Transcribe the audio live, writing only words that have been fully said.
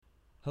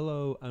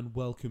Hello and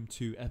welcome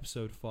to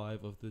episode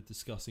 5 of the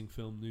Discussing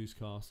Film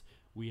Newscast.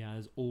 We,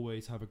 as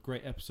always, have a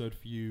great episode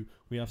for you.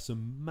 We have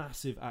some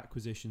massive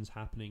acquisitions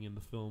happening in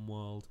the film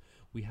world.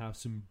 We have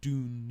some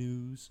Dune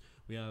news.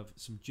 We have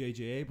some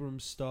J.J.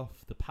 Abrams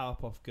stuff, the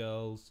Powerpuff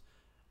Girls,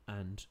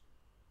 and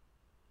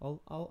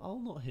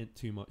I'll not hint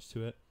too much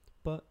to it,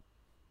 but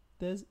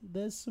there's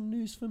some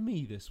news for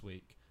me this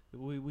week.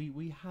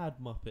 We had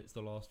Muppets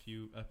the last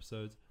few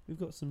episodes. We've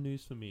got some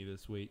news for me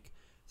this week.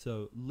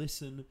 So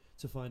listen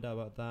to find out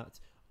about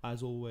that.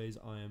 As always,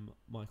 I am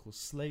Michael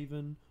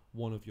Slaven,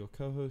 one of your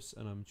co-hosts,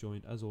 and I'm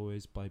joined, as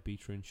always, by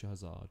Beatrin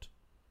Shahzad.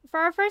 For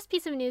our first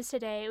piece of news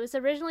today, it was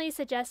originally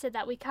suggested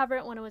that we cover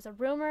it when it was a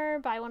rumor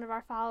by one of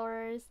our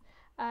followers,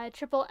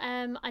 triple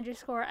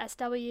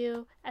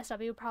M_SW,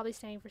 SW probably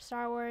standing for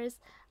Star Wars.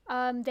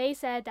 They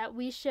said that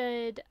we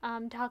should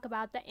talk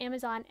about the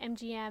Amazon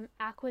MGM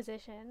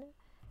acquisition.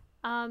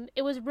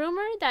 It was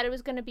rumored that it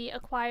was going to be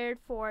acquired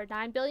for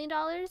 $9 billion,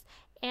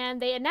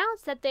 and they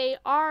announced that they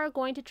are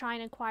going to try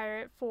and acquire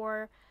it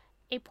for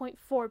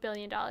 $8.4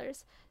 billion.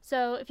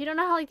 So if you don't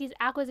know how these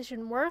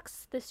acquisition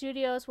works, the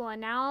studios will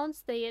announce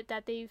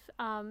that they've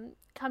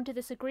come to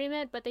this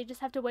agreement, but they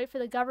just have to wait for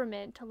the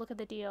government to look at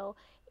the deal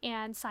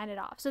and sign it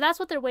off. So that's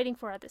what they're waiting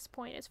for at this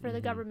point, is for the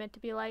government to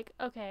be like,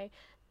 okay,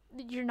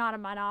 you're not a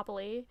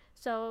monopoly.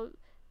 So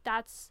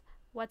that's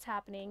what's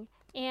happening.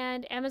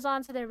 And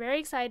Amazon said they're very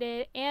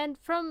excited, and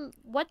from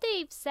what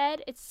they've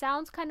said, it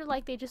sounds kind of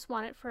like they just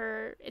want it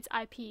for its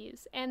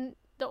IPs, and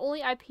the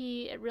only IP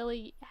it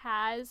really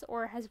has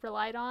or has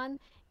relied on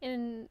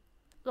in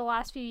the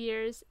last few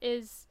years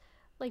is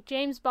like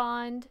James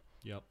Bond,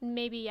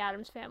 maybe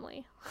Addams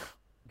Family.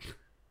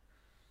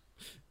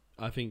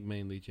 I think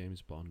mainly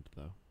James Bond,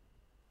 though.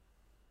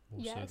 More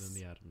so Yes.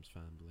 than the Addams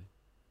Family.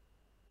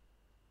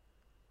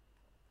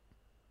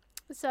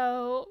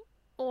 So,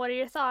 what are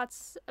your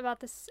thoughts about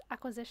this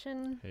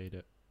acquisition? Hate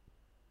it.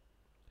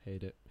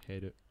 Hate it.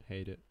 Hate it.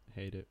 Hate it.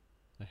 Hate it.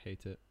 I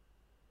hate it.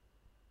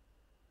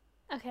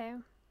 Okay.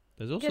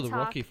 There's also Good the talk.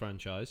 Rocky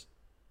franchise.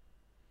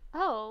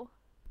 Oh,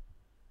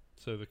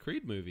 So the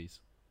Creed movies.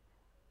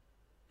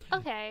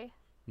 okay.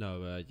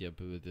 No, yeah,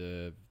 but with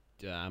the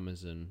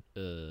Amazon,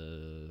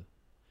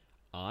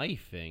 I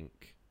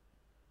think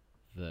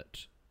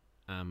that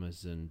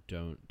Amazon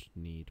don't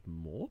need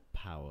more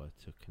power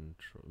to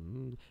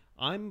control.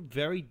 I'm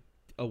very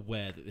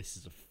aware that this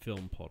is a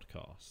film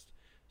podcast,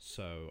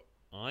 so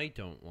I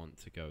don't want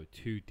to go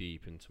too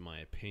deep into my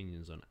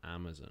opinions on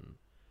Amazon,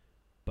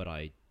 but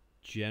I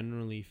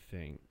generally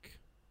think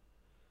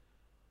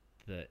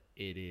that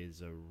it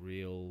is a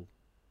real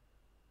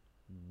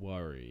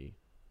worry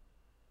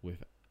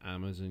with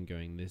Amazon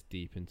going this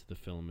deep into the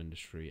film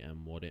industry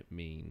and what it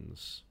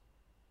means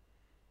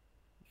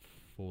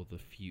for the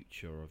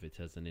future of it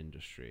as an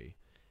industry.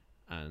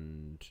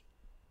 And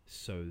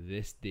so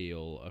this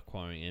deal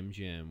acquiring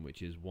MGM,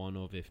 which is one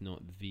of, if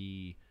not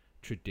the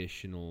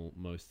traditional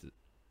most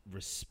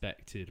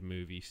respected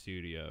movie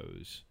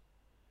studios,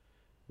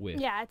 with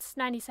Yeah, it's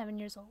 97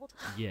 years old.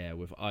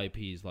 with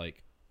IPs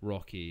like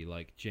Rocky,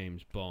 like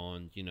James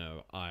Bond,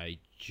 I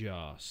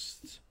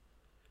just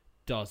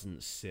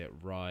doesn't sit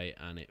right,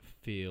 and it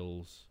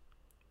feels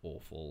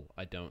awful.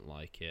 I don't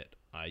like it.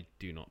 I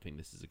do not think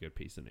this is a good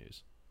piece of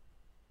news.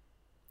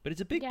 But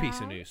it's a big piece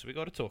of Yeah. news, so we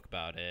got to talk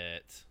about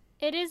it.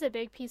 It is a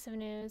big piece of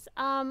news.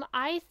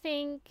 I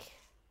think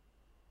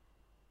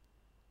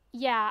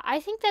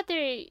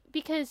that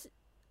because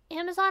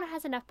Amazon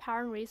has enough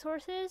power and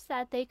resources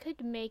that they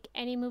could make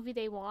any movie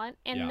they want,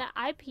 and Yeah. the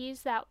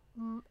IPs that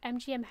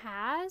MGM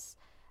has,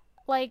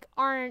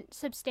 aren't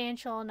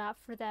substantial enough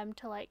for them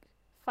to,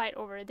 fight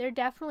over. They're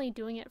definitely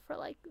doing it for,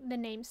 the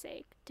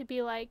namesake, to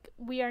be like,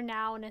 we are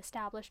now an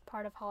established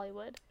part of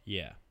Hollywood,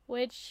 Yeah.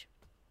 which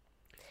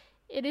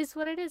it is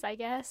what it is, I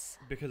guess.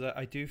 Because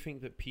I do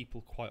think that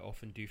people quite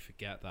often do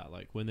forget that.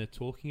 Like, when they're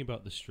talking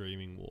about the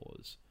streaming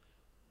wars,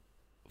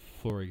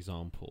 for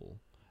example,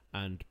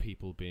 and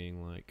people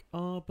being like,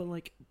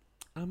 but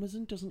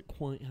Amazon doesn't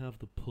quite have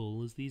the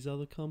pull as these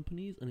other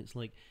companies. And it's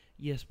like,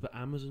 yes, but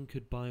Amazon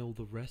could buy all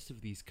the rest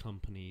of these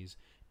companies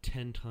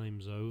 10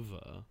 times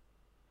over.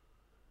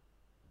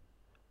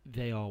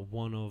 They are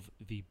one of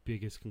the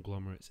biggest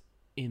conglomerates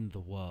in the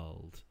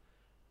world.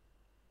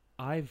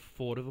 I've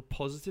thought of a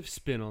positive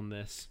spin on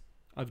this.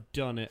 I've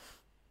done it.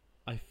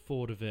 I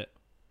thought of it.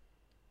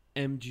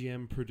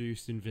 MGM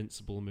produced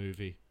Invincible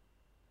movie.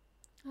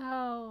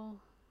 Oh.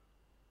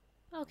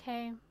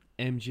 Okay.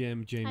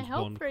 MGM James I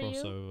hope Bond for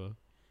you.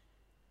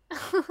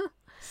 crossover.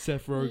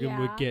 Seth Rogen,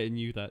 we're Yeah. getting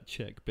you that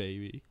check,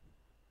 baby.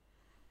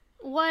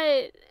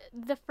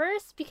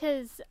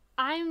 Because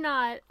I'm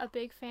not a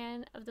big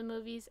fan of the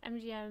movies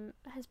MGM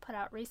has put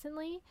out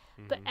recently,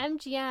 but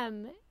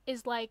MGM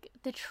is like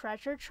the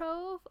treasure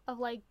trove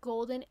of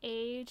golden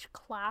age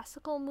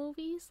classical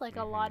movies.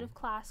 A lot of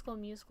classical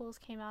musicals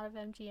came out of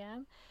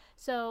MGM.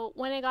 So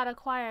when it got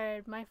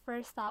acquired, my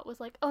first thought was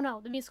oh no,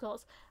 the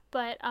musicals.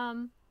 But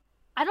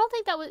I don't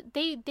think that was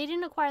they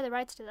didn't acquire the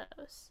rights to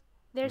those.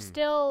 They're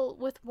still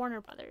with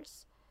Warner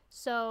Brothers.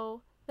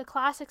 So the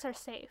classics are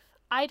safe.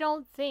 I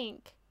don't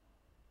think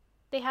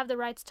they have the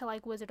rights to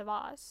like Wizard of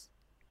Oz.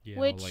 Yeah,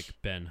 Which, or like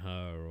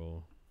Ben-Hur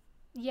or...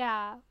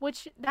 yeah,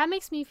 which that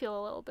makes me feel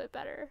a little bit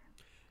better.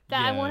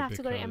 That I Yeah, won't have to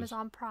go to because-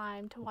 Amazon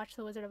Prime to watch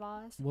the Wizard of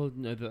Oz. Well,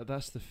 no,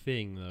 that's the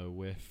thing though.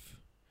 With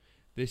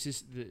this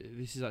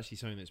is actually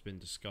something that's been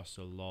discussed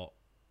a lot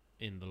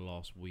in the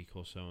last week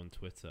or so on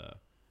Twitter,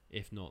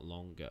 if not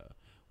longer,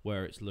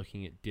 where it's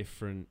looking at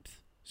different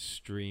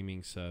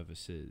streaming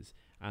services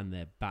and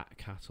their back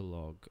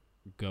catalogue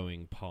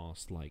going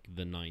past like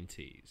the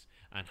 90s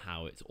and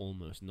how it's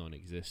almost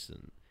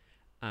non-existent.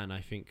 And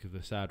I think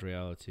the sad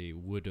reality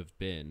would have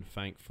been,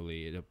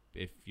 thankfully,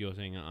 if you're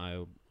saying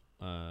I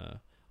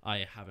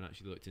haven't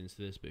actually looked into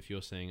this, but if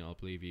you're saying I'll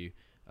believe you,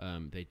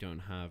 they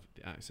don't have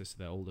access to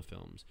their older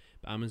films.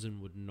 But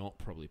Amazon would not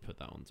probably put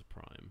that onto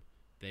Prime.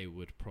 They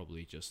would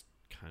probably just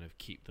kind of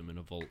keep them in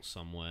a vault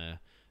somewhere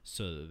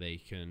so that they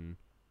can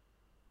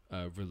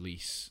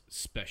release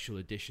special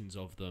editions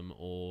of them,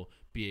 or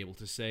be able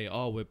to say,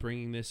 oh, we're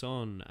bringing this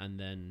on, and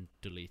then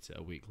delete it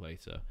a week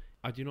later.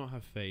 I do not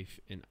have faith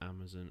in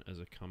Amazon as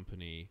a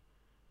company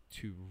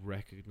to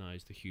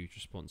recognize the huge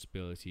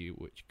responsibility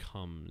which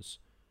comes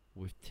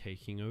with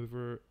taking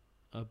over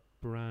a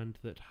brand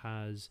that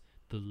has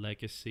the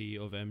legacy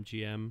of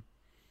MGM.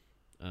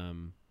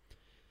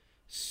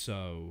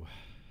 So,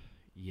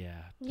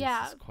 yeah.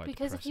 Yeah, is quite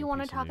because if you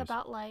want to talk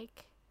about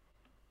like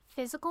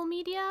physical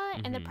media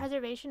and the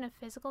preservation of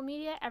physical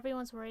media,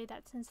 everyone's worried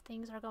that since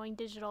things are going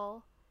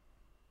digital,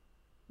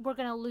 we're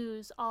going to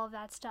lose all of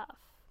that stuff.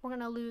 We're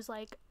going to lose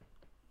like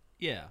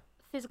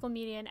physical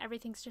media, and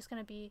everything's just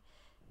going to be,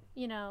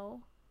 you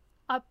know,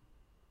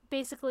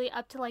 basically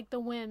up to like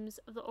the whims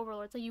of the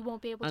overlords. Like you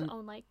won't be able to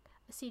own like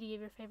a CD of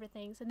your favorite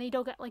things, and they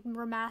don't get like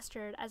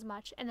remastered as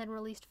much and then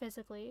released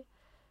physically.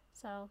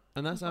 So,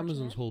 and that's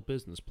Amazon's whole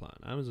business plan.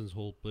 Amazon's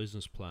whole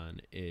business plan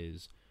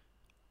is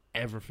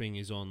everything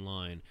is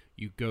online.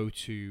 You go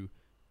to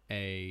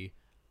a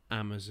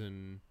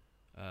Amazon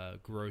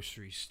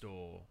grocery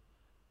store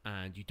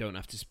and you don't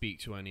have to speak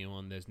to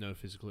anyone. There's no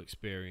physical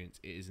experience.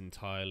 It is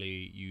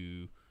entirely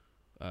you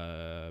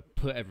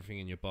put everything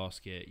in your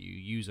basket. You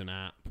use an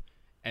app.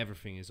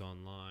 Everything is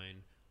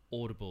online.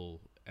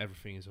 Audible,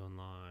 everything is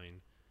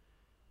online.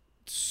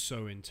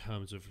 So in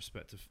terms of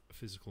respect of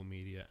physical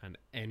media and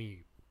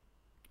any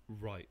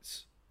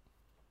rights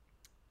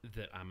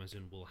that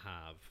Amazon will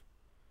have,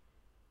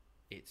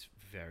 it's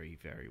very,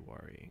 very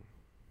worrying.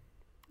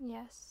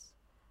 Yes.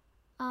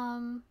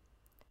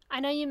 I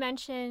know you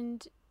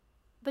mentioned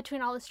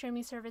between all the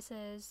streaming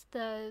services,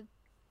 the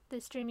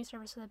streaming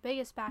service with the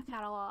biggest back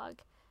catalog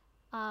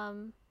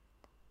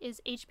is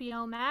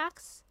HBO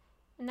Max.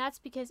 And that's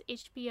because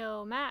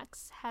HBO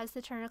Max has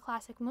the Turner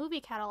Classic Movie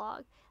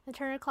catalog. The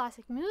Turner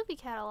Classic Movie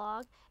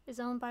catalog is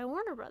owned by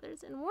Warner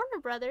Brothers. And Warner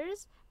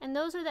Brothers, and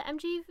those are the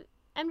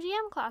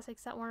MGM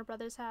classics that Warner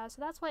Brothers has.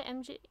 So that's why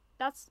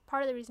that's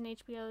part of the reason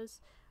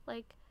HBO's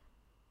like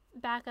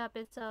backup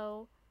is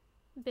so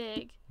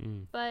big.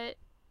 But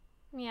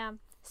yeah,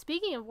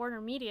 speaking of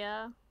Warner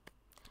Media,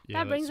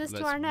 that brings us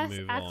to our next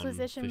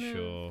acquisition move.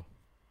 Sure.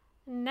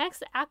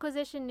 Next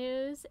acquisition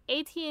news: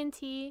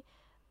 AT&T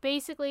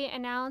basically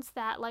announced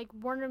that like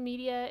Warner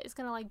Media is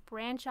gonna like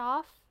branch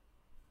off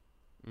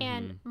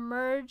and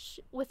merge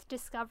with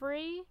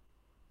Discovery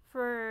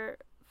for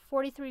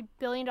 $43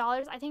 billion.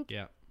 I think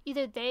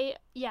either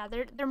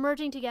they're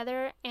merging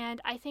together, and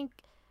I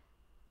think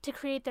to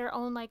create their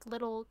own like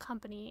little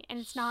company, and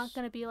it's not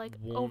gonna be like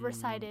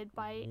oversighted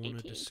by Warner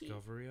AT&T.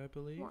 Discovery, I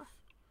believe.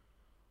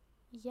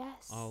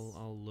 Yes.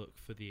 I'll look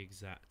for the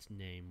exact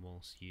name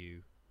whilst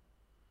you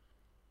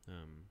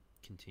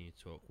continue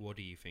to talk. What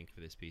do you think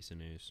for this piece of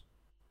news?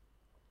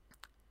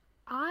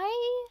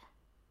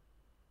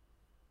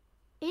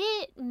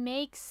 It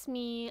makes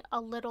me a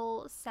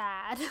little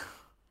sad.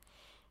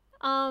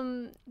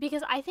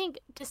 Because I think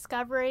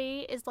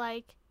Discovery is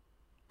like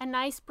a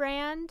nice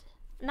brand.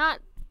 Not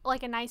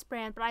like a nice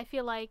brand, but I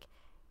feel like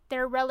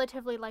they're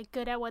relatively like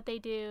good at what they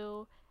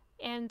do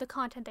and the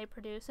content they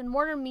produce. And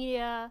Warner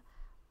Media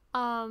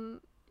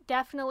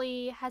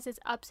definitely has its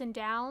ups and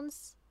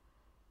downs,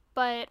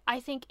 but I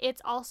think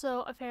it's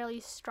also a fairly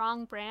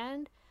strong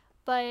brand.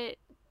 But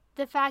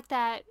the fact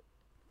that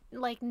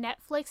like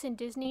Netflix and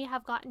Disney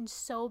have gotten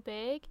so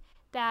big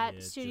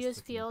that studios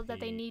feel that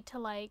they need to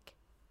like,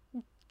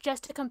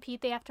 just to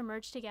compete, they have to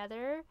merge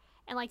together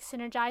and like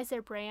synergize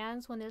their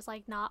brands when there's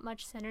like not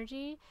much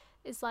synergy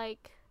is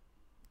like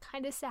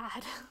kind of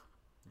sad.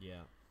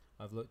 Yeah,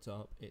 I've looked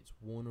up. It's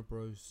Warner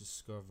Bros.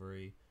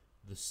 Discovery,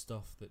 the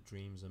stuff that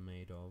dreams are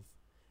made of,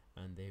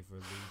 and they've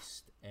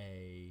released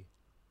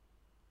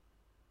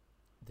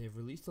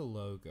a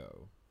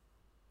logo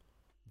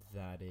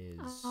that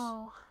is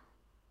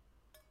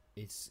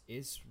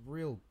it's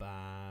real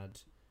bad.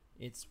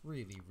 It's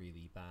really,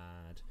 really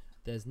bad.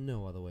 There's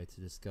no other way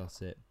to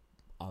discuss it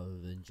other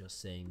than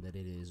just saying that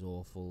it is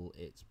awful.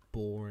 It's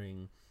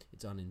boring.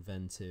 It's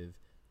uninventive.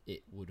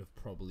 It would have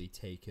probably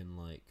taken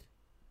like,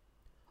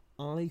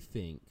 I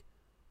think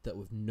that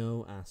with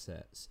no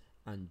assets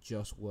and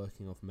just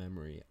working off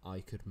memory, I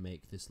could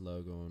make this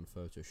logo on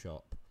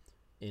Photoshop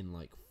in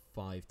like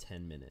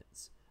 5-10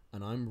 minutes,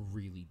 and I'm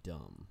really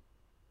dumb,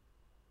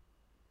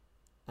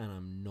 and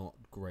I'm not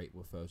great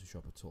with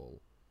Photoshop at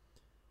all.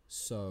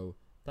 So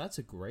that's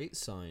a great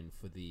sign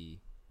for the.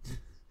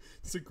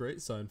 It's a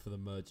great sign for the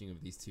merging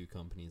of these two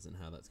companies and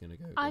how that's going to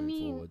go going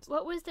forward.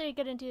 What was they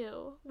gonna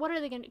do? What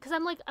are they gonna? Because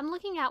I'm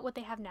looking at what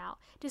they have now.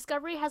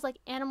 Discovery has like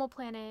Animal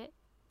Planet,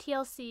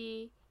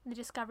 TLC, and the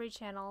Discovery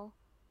Channel,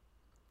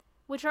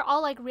 which are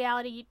all like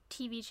reality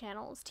TV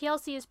channels.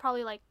 TLC is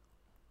probably like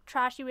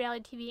trashy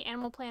reality TV.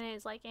 Animal Planet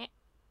is like,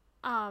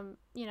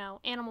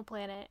 Animal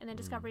Planet, and then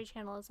Discovery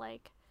Channel is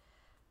like,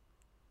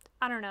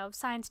 I don't know,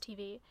 science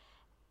TV,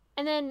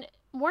 and then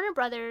Warner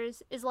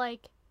Brothers is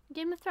like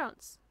Game of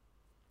Thrones,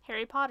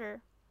 Harry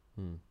Potter,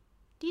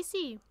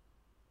 DC.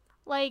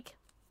 Like,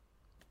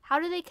 how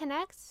do they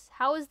connect?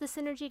 How is the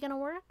synergy gonna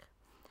work?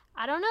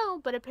 I don't know,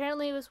 but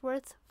apparently it was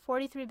worth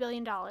 $43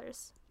 billion.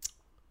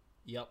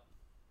 Yep.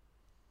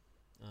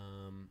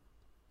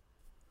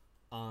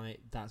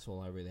 That's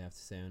all I really have to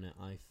say on it.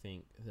 I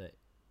think that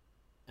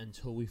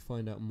until we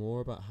find out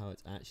more about how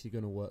it's actually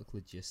going to work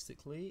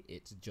logistically,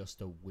 it's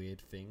just a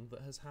weird thing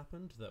that has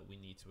happened that we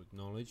need to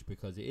acknowledge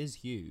because it is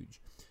huge.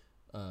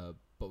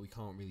 But we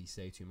can't really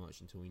say too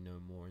much until we know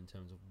more in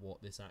terms of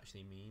what this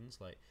actually means.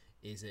 Like,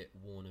 is it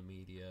Warner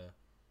Media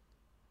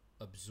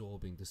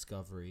absorbing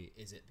Discovery?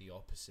 Is it the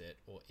opposite?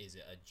 Or is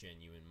it a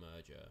genuine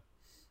merger?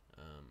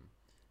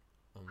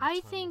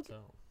 I think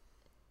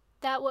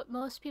that what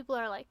most people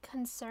are like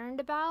concerned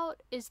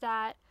about is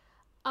that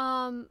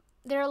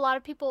there are a lot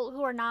of people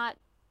who are not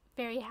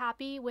very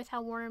happy with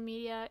how Warner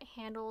Media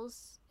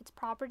handles its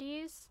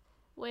properties,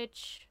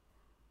 which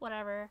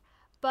whatever.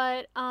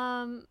 But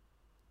I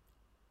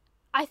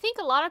think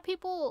a lot of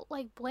people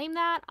like blame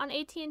that on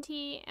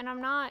AT&T, and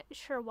I'm not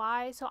sure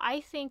why. So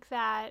I think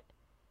that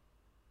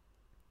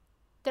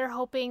they're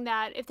hoping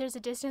that if there's a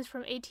distance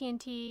from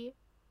AT&T,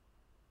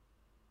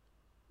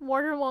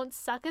 Warner won't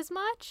suck as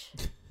much.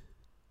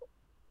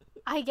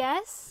 I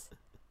guess.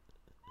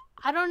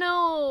 I don't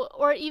know,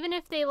 or even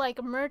if they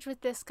like merge with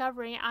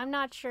Discovery, I'm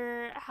not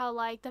sure how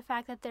like the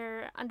fact that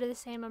they're under the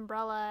same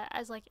umbrella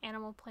as like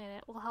Animal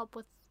Planet will help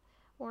with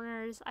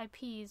Warner's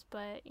IPs,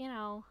 but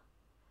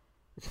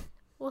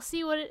we'll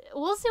see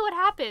what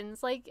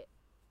happens. Like,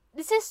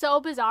 this is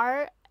so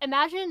bizarre.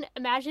 Imagine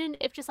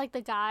if just like the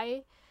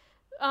guy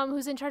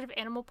who's in charge of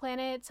Animal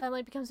Planet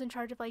suddenly becomes in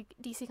charge of like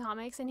DC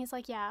Comics, and he's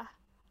like, yeah,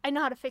 I know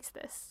how to fix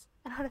this.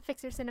 I know how to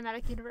fix your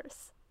cinematic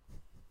universe.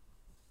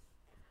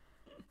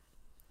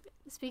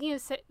 Speaking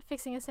of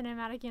fixing a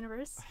cinematic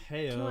universe, do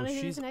you want to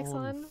hear the next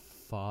one?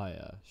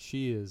 Fire.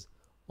 She is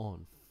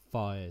on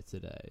fire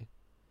today.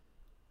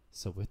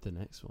 So with the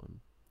next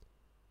one,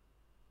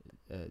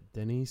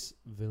 Denis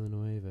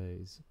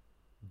Villeneuve's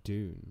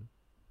Dune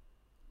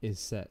is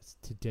set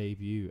to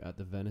debut at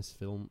the Venice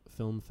Film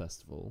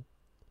Festival,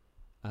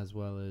 as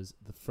well as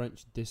The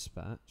French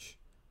Dispatch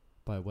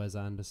by Wes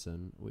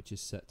Anderson, which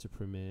is set to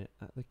premiere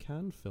at the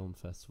Cannes Film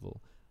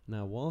Festival.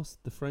 Now,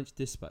 whilst The French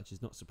Dispatch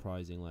is not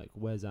surprising, like,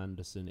 Wes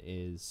Anderson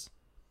is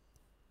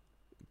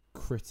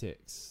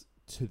critics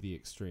to the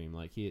extreme.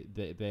 Like,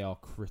 they are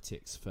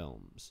critics'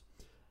 films,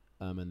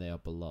 and they are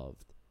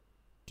beloved.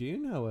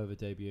 Dune, however,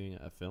 debuting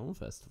at a film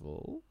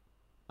festival,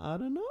 I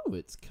don't know.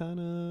 It's kind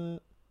of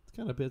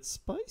a bit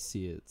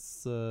spicy.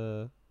 It's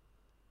very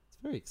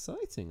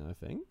exciting, I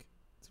think.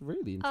 It's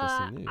really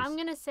interesting news. I'm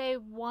gonna say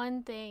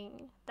one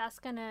thing that's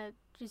gonna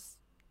just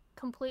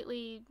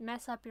completely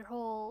mess up your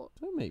whole...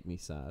 Don't make me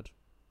sad.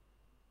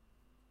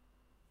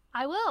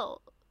 I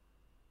will.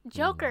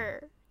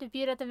 Joker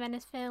debuted at the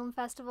Venice Film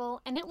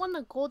Festival, and it won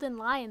the Golden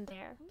Lion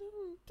there.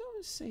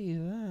 Don't say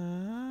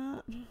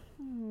that.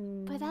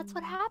 But that's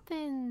what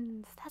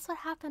happens. That's what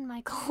happened,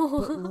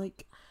 Michael. But,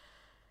 like,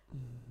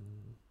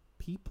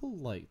 people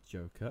liked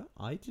Joker.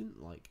 I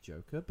didn't like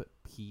Joker, but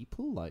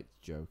people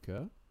liked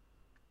Joker.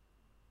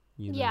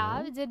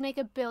 Yeah, it did make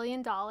 $1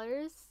 billion.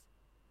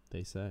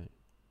 They say.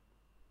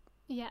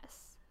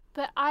 Yes.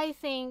 But I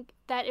think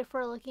that if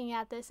we're looking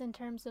at this in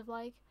terms of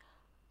like,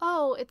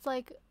 oh, it's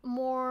like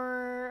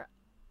more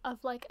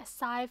of like a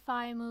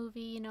sci-fi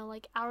movie,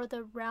 like out of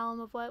the realm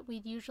of what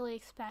we'd usually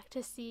expect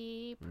to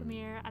see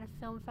premiere at a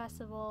film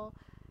festival.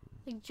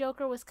 Like,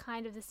 Joker was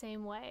kind of the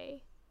same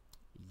way.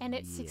 And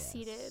it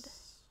succeeded.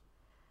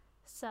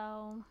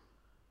 So...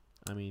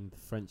 I mean, The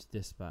French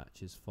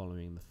Dispatch is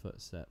following the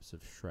footsteps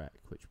of Shrek,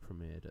 which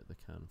premiered at the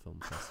Cannes Film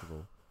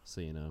Festival.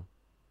 So,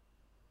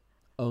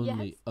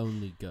 Only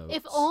goats.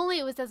 If only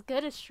it was as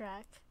good as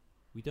Shrek.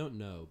 We don't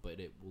know, but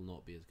it will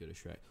not be as good as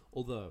Shrek.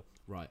 Although,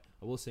 right,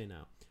 I will say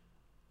now,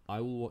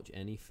 I will watch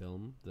any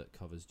film that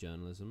covers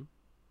journalism.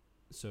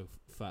 So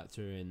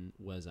factor in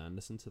Wes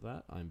Anderson to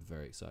that. I'm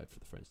very excited for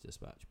The French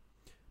Dispatch.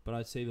 But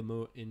I'd say the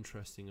more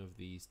interesting of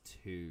these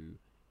two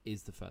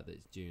is the fact that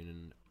it's Dune.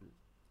 And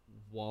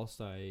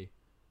whilst I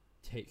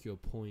take your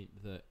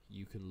point that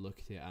you can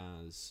look at it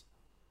as,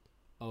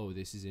 oh,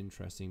 this is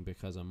interesting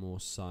because a more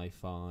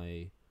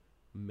sci-fi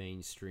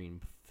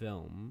mainstream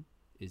film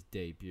is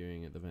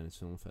debuting at the Venice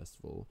Film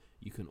Festival,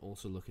 you can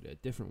also look at it a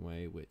different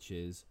way, which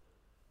is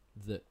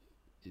that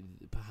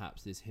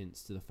perhaps this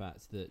hints to the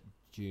fact that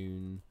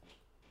Dune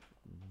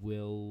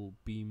will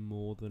be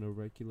more than a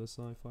regular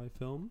sci-fi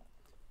film,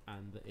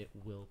 and that it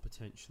will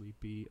potentially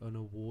be an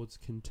awards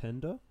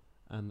contender,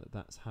 and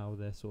that's how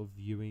they're sort of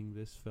viewing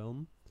this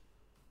film.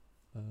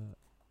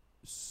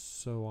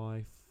 So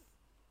I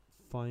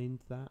find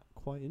that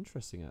quite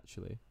interesting,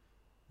 actually,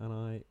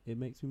 and it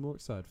makes me more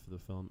excited for the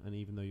film. And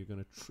even though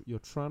you're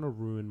trying to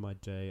ruin my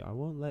day, I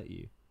won't let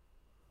you.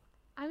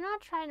 I'm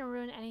not trying to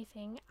ruin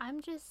anything.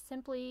 I'm just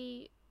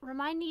simply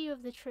reminding you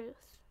of the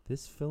truth.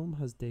 This film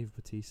has Dave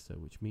Bautista,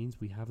 which means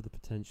we have the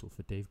potential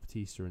for Dave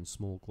Bautista in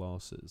small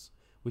glasses,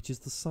 which is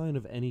the sign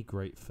of any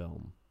great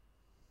film.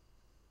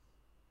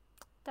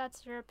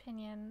 That's your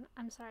opinion.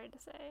 I'm sorry to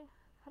say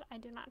that I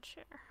do not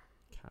share.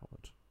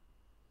 Coward.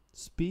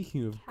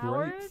 Speaking of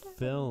Coward? great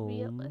films,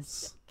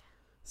 Realistic.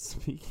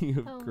 speaking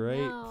of Oh, great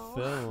no.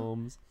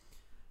 films,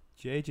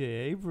 J.J.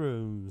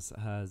 Abrams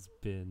has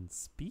been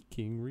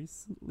speaking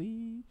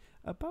recently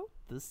about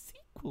the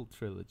sequel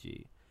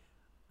trilogy.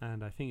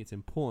 And I think it's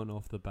important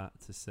off the bat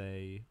to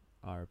say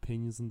our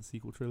opinions on the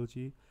sequel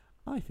trilogy.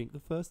 I think the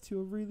first two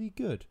are really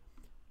good.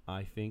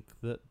 I think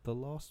that the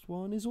last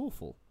one is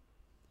awful.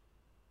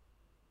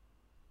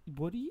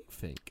 What do you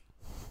think?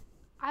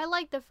 I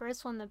like the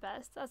first one the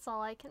best. That's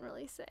all I can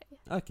really say.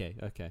 Okay.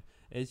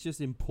 It's just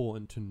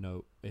important to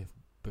note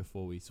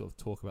before we sort of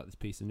talk about this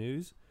piece of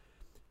news.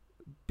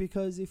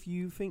 Because if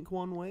you think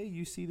one way,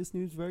 you see this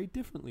news very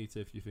differently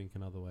to if you think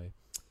another way.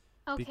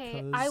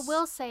 Okay, Because- I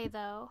will say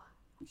though,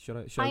 Should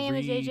I I am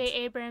read? a J.J.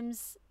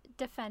 Abrams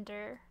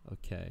defender.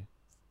 Okay.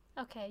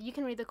 Okay, you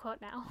can read the quote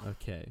now.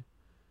 Okay.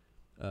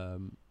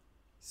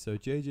 So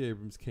J.J.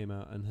 Abrams came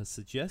out and has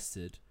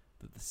suggested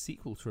that the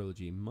sequel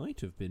trilogy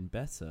might have been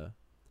better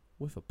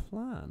with a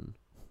plan.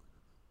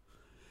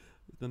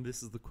 Then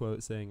this is the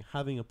quote saying,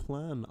 "Having a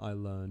plan, I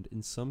learned,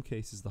 in some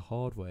cases the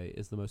hard way,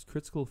 is the most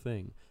critical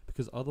thing,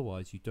 because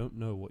otherwise you don't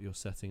know what you're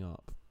setting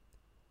up."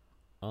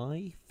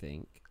 I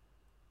think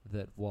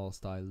that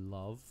whilst I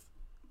love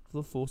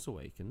The Force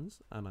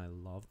Awakens and I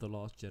love The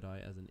Last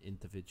Jedi as an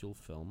individual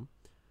film,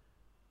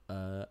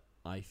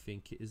 I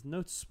think it is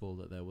noticeable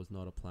that there was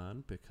not a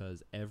plan,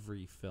 because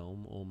every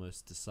film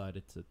almost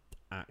decided to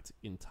act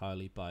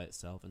entirely by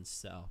itself and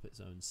set up its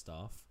own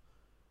stuff.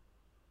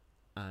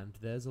 And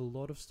there's a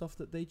lot of stuff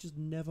that they just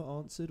never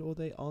answered, or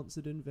they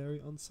answered in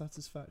very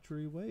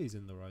unsatisfactory ways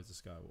in The Rise of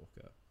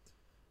Skywalker.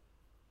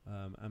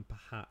 And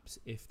perhaps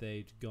if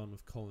they'd gone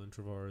with Colin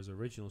Trevorrow's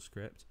original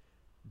script,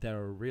 there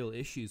are real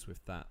issues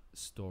with that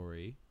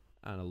story,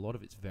 and a lot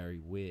of it's very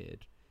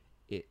weird.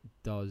 It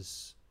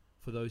does...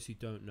 For those who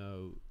don't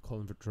know,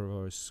 Colin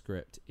Trevorrow's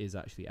script is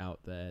actually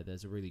out there.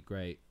 There's a really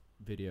great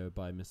video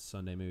by Mr.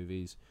 Sunday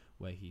Movies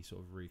where he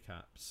sort of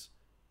recaps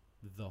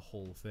the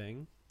whole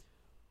thing.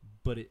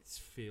 But it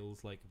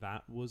feels like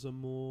that was a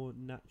more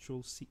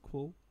natural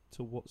sequel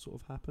to what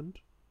sort of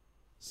happened.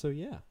 So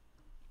yeah.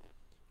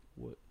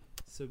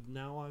 So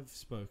now I've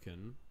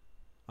spoken,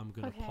 I'm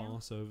going to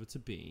pass over to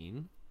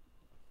Bean.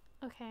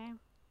 Okay.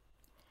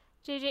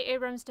 J.J.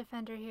 Abrams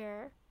defender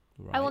here.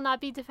 Right. I will not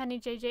be defending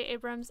J.J.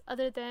 Abrams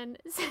other than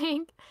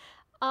saying,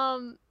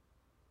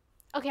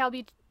 okay, I'll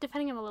be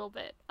defending him a little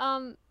bit.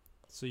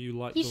 So you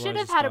like he The should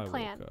Rise have of had a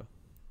plan. Skywalker?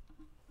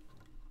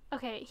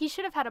 Okay, he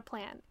should have had a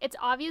plan. It's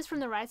obvious from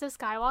The Rise of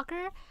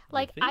Skywalker.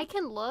 Like, think? I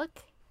can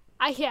look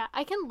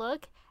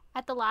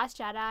at The Last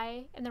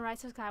Jedi and The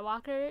Rise of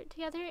Skywalker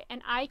together,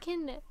 and I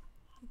can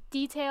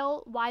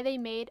detail why they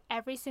made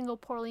every single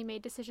poorly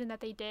made decision that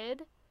they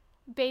did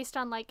based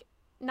on, like,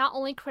 not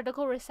only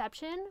critical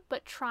reception,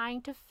 but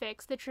trying to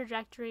fix the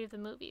trajectory of the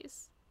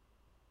movies.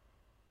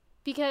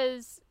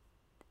 Because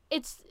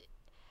it's...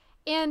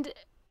 And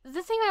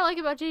the thing I like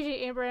about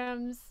J.J.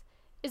 Abrams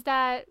is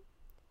that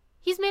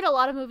he's made a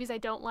lot of movies I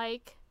don't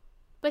like,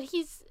 but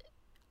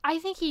I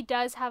think he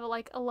does have a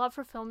love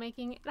for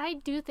filmmaking, and I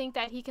do think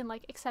that he can,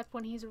 like, accept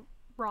when he's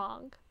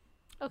wrong.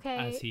 Okay?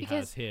 As he because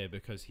has here,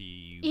 because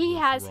he he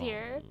was has wrong.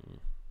 here.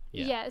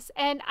 Yeah. Yes,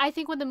 and I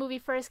think when the movie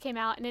first came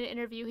out in an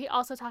interview, he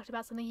also talked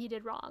about something he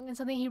did wrong and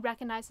something he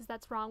recognizes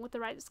that's wrong with The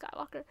Rise of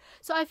Skywalker.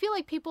 So I feel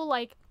like people,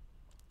 like,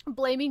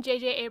 blaming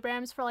J.J.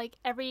 Abrams for, like,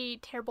 every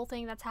terrible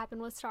thing that's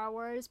happened with Star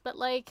Wars, but,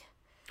 like...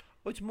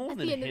 Well, it's more at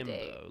than the end of him, the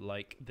day- though.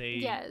 Like, they...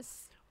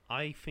 Yes.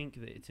 I think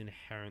that it's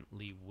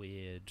inherently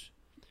weird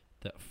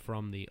that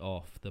from the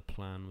off, the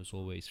plan was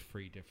always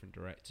 3 different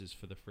directors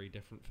for the 3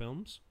 different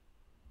films.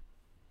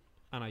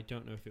 And I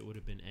don't know if it would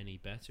have been any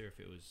better if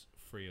it was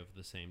 3 of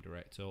the same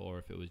director, or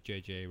if it was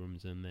J.J.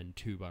 Abrams and then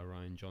 2 by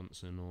Rian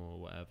Johnson or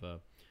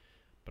whatever.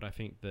 But I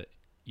think that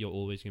you're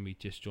always going to be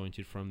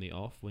disjointed from the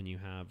off when you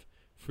have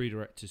 3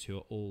 directors who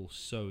are all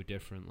so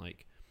different.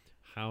 Like,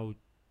 how...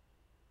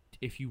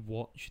 If you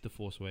watch The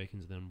Force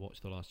Awakens and then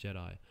watch The Last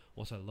Jedi,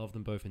 whilst I love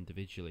them both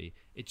individually,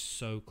 it's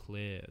so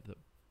clear that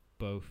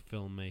both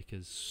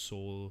filmmakers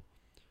saw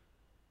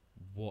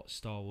what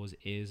Star Wars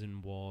is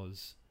and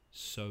was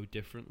so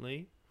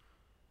differently.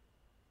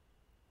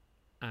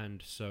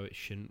 And so it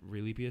shouldn't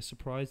really be a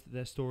surprise that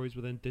their stories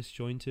were then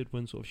disjointed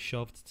when sort of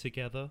shoved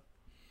together.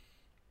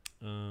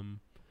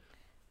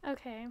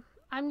 Okay.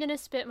 I'm gonna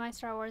spit my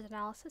Star Wars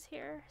analysis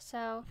here.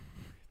 So,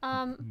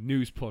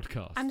 News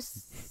podcast.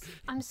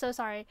 I'm so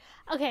sorry.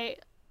 Okay,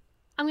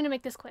 I'm gonna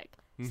make this quick.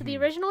 So the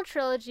Mhm. original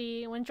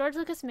trilogy, when George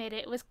Lucas made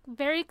it, was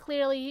very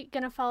clearly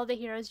gonna follow the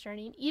hero's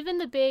journey. And even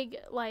the big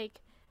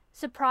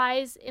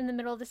surprise in the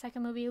middle of the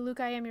second movie, Luke,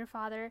 I am your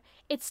father.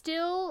 It's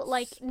still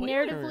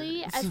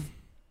narratively as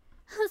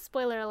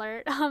spoiler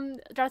alert.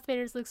 Darth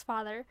Vader's Luke's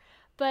father.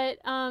 But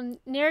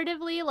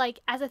narratively,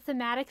 as a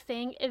thematic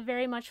thing, it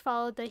very much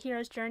followed the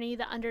hero's journey,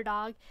 the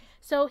underdog.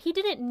 So he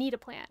didn't need a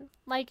plan.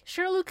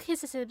 Sure, Luke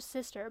kisses his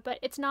sister, but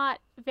it's not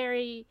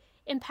very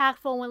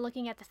impactful when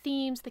looking at the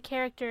themes, the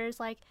characters,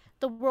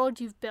 the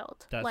world you've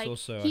built. That's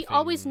also, he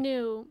always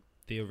knew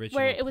the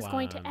original where it was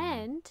going to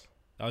end.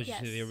 I was just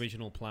saying the Yes.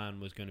 original plan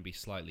was going to be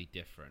slightly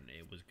different.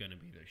 It was going to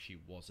be that she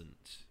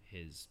wasn't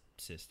his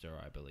sister,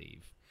 I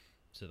believe.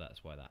 So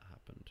that's why that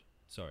happened.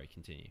 Sorry,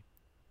 continue.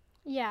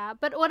 Yeah,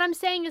 but what I'm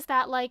saying is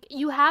that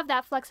you have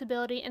that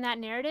flexibility in that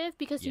narrative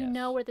because you Yes.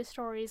 know where the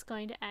story is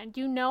going to end.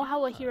 You know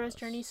how a hero's Yes.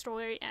 journey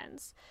story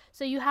ends.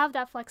 So you have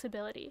that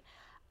flexibility.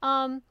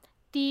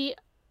 The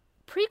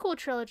prequel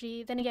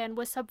trilogy, then again,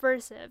 was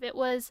subversive. It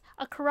was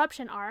a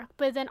corruption arc,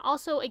 but then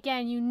also,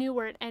 again, you knew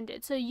where it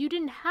ended. So you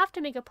didn't have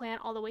to make a plan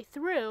all the way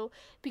through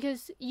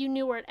because you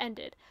knew where it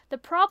ended. The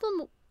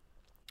problem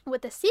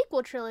with the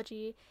sequel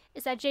trilogy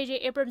is that J.J.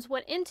 Abrams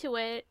went into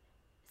it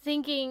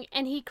thinking,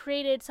 and he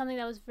created something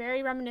that was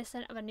very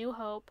reminiscent of A New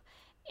Hope.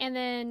 And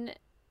then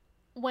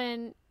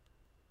when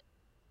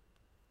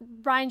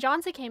Rian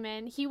Johnson came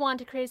in, he wanted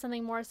to create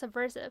something more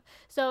subversive.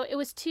 So it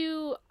was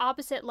two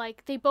opposite,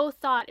 they both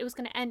thought it was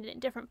going to end in a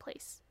different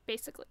place,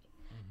 basically.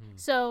 Mm-hmm.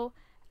 So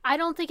I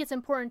don't think it's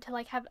important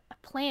to have a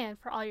plan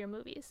for all your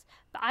movies,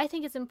 but I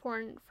think it's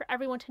important for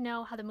everyone to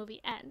know how the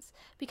movie ends.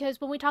 Because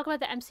when we talk about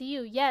the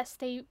MCU, yes,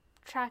 they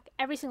track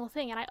every single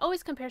thing, and I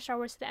always compare Star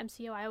Wars to the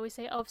MCU. I always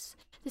say, oh, if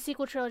the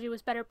sequel trilogy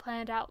was better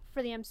planned out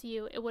for the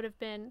MCU, it would have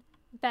been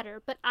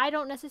better. But I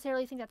don't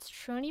necessarily think that's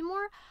true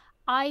anymore.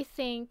 I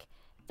think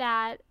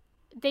that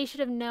they should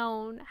have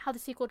known how the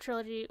sequel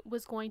trilogy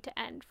was going to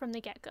end from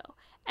the get-go.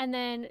 And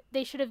then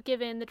they should have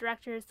given the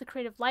directors the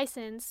creative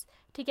license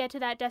to get to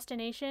that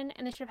destination,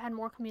 and they should have had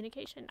more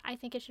communication. I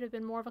think it should have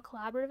been more of a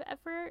collaborative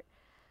effort,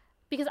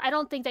 because I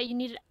don't think that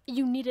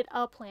you needed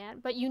a plan,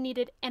 but you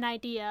needed an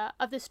idea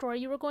of the story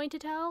you were going to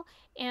tell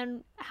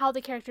and how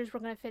the characters were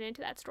going to fit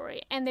into that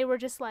story. And they were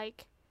just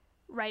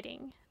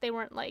writing. They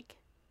weren't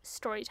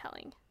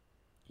storytelling,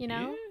 you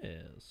know?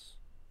 Yes.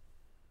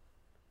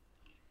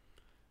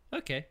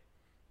 Okay.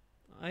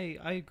 I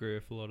agree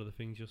with a lot of the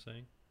things you're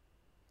saying.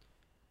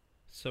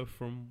 So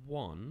from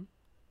one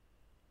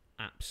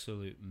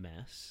absolute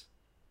mess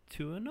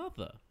to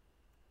another.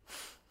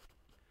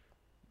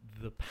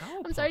 The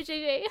Powerpuff. I'm sorry,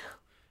 JJ.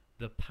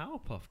 The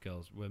Powerpuff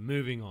Girls. We're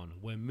moving on.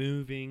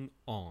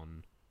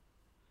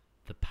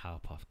 The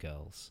Powerpuff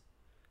Girls.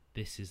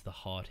 This is the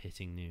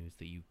hard-hitting news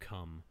that you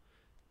come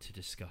to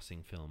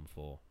discussing film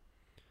for.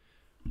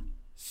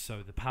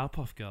 So the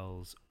Powerpuff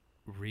Girls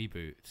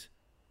reboot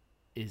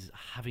is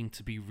having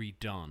to be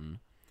redone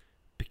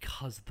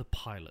because the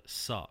pilot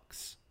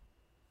sucks.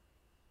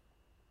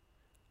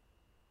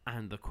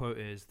 And the quote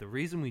is, "The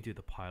reason we do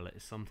the pilot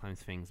is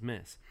sometimes things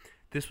miss.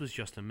 This was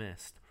just a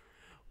miss.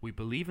 We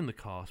believe in the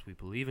cast, we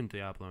believe in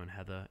Diablo and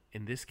Heather.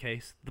 In this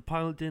case, the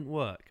pilot didn't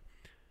work."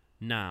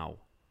 Now,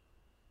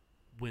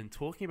 when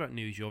talking about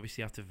news, you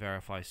obviously have to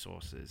verify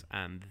sources.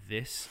 And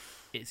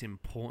it's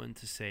important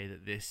to say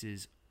that this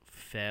is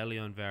fairly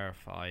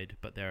unverified,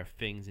 but there are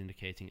things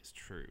indicating it's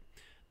true.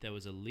 There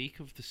was a leak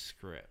of the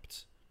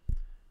script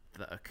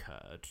that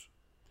occurred.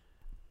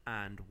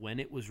 And when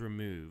it was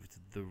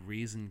removed, the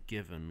reason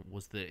given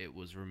was that it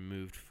was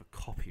removed for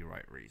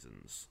copyright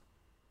reasons,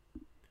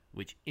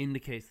 which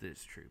indicates that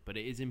it's true. But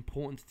it is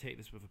important to take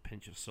this with a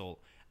pinch of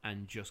salt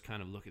and just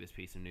kind of look at this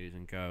piece of news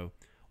and go,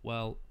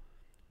 well,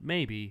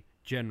 maybe,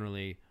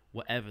 generally,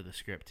 whatever the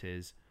script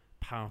is,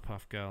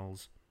 Powerpuff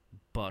Girls,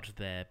 but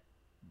they're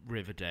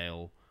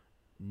Riverdale,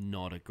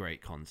 not a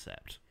great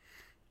concept.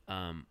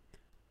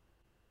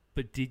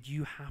 But did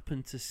you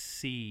happen to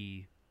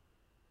see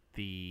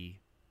the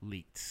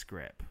leaked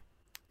script?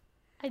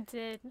 I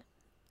did,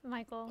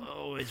 Michael.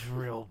 Oh, it's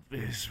real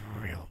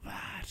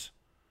bad.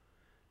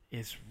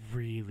 It's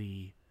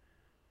really,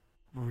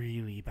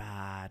 really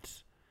bad.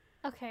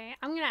 Okay,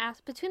 I'm going to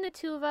ask, between the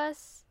two of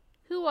us,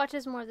 who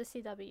watches more of the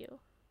CW?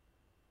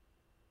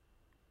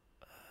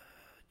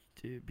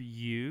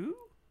 You?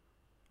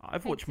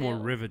 I've I watched more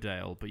do.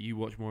 Riverdale, but you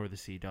watch more of the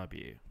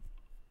CW.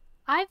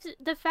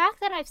 The fact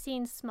that I've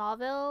seen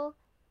Smallville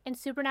and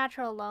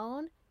Supernatural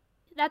alone,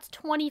 that's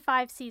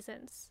 25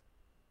 seasons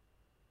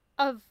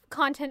of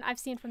content I've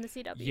seen from the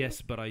CW.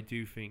 Yes, but I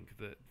do think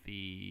that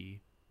the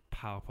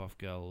Powerpuff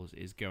Girls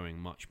is going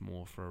much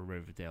more for a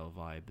Riverdale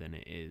vibe than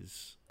it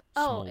is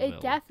Oh, Smallville.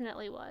 it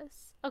definitely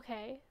was.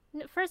 Okay.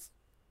 First,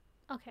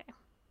 okay.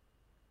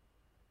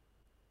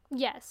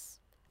 Yes.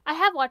 I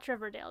have watched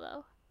Riverdale,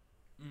 though.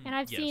 And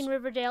I've seen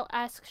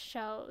Riverdale-esque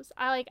shows.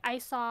 I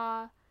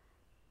saw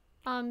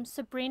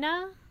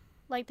Sabrina,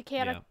 the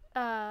chaotic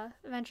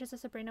Adventures of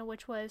Sabrina,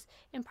 which was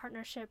in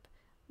partnership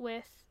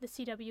with the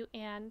CW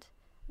and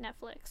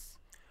Netflix.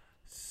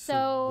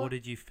 So what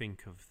did you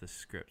think of the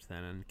script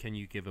then? And can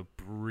you give a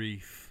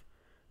brief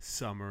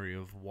summary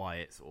of why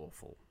it's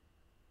awful?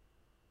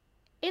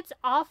 it's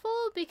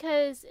awful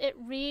because it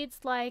reads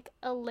like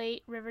a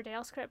late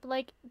Riverdale script.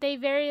 Like, they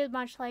very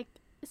much, like,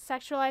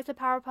 sexualized the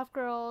Powerpuff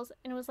Girls,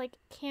 and it was, like,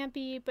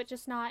 campy, but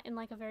just not in,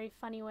 like, a very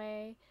funny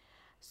way.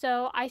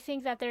 So I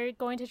think that they're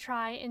going to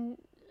try and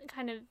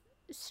kind of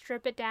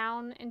strip it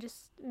down and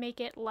just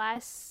make it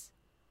less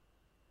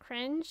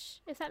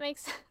cringe, if that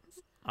makes sense.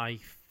 I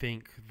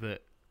think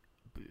that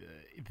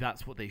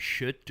that's what they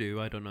should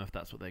do. I don't know if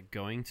that's what they're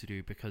going to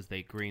do because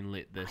they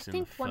greenlit this in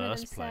the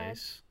first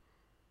place.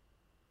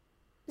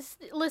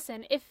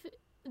 Listen, if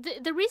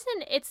the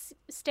reason it's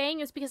staying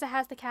is because it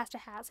has the cast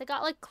it has. It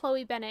got like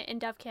Chloe Bennett and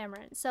Dove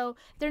Cameron, so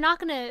they're not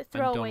gonna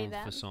throw away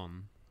them.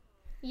 Faison.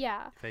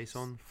 Yeah.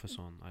 Faison?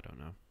 I don't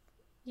know.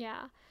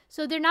 Yeah.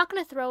 So they're not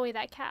gonna throw away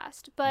that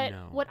cast. But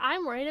No. what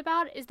I'm worried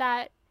about is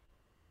that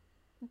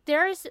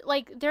there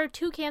are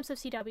two camps of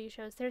CW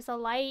shows. There's the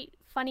light,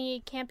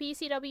 funny, campy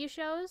CW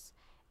shows,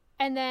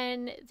 and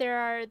then there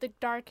are the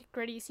dark,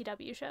 gritty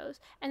CW shows,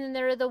 and then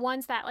there are the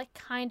ones that like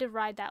kind of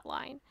ride that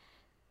line.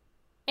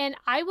 And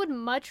I would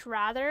much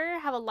rather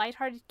have a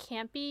lighthearted,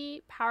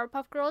 campy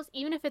Powerpuff Girls,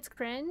 even if it's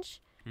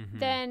cringe,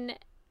 than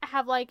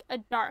have like a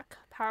dark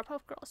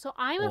Powerpuff Girls. So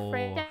I'm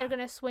afraid that they're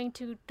gonna swing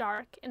to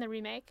dark in the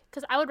remake,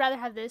 because I would rather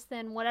have this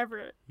than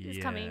whatever is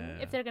coming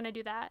if they're gonna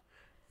do that.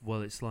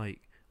 Well, it's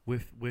like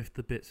with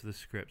the bits of the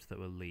script that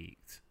were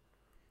leaked,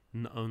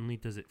 not only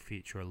does it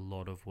feature a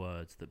lot of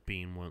words that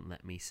Bean won't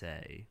let me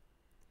say,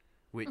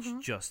 which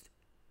just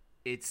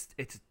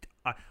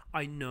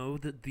I know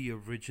that the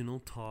original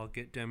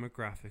target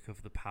demographic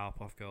of the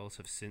Powerpuff Girls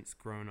have since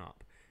grown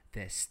up.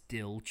 They're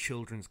still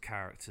children's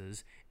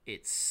characters.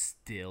 It's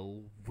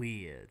still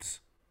weird.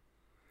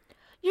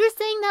 You're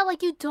saying that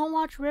like you don't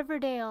watch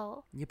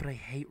Riverdale. Yeah, but I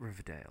hate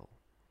Riverdale.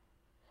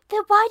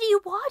 Then why do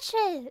you watch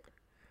it?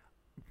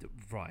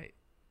 Right.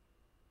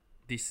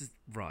 This is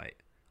right.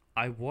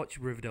 I watch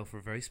Riverdale for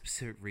a very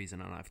specific reason,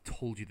 and I've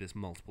told you this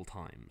multiple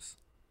times.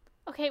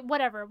 Okay,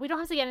 whatever. We don't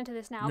have to get into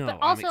this now. No, but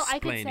also, I'm I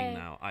could explaining say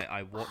now.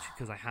 I watch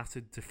because I have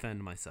to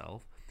defend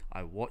myself.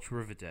 I watch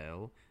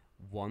Riverdale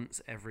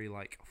once every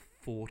like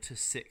 4 to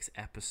 6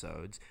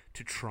 episodes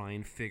to try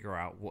and figure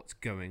out what's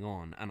going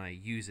on, and I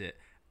use it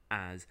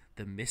as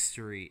the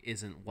mystery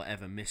isn't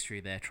whatever mystery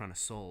they're trying to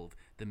solve.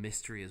 The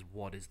mystery is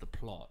what is the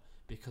plot,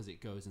 because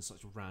it goes in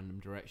such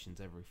random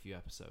directions every few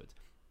episodes.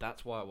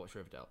 That's why I watch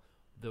Riverdale.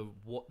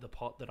 The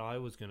part that I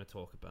was going to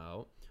talk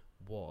about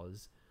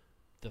was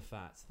the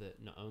fact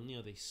that not only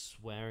are they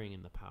swearing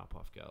in the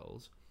Powerpuff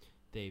Girls,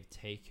 they've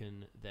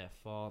taken their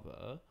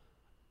father,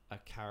 a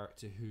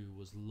character who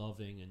was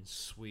loving and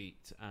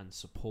sweet and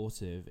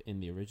supportive in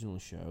the original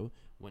show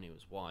when he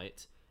was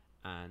white,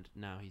 and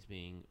now he's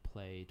being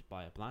played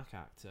by a black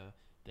actor.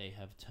 They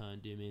have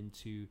turned him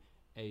into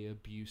a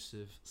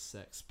abusive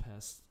sex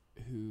pest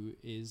who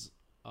is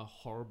a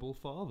horrible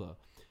father.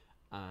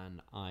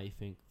 And I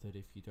think that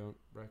if you don't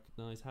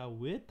recognize how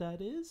weird that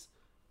is,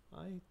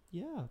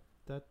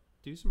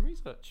 do some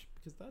research,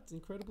 because that's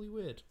incredibly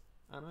weird,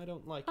 and I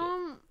don't like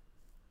it.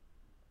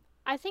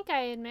 I think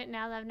I admit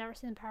now that I've never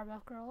seen the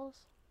Powerpuff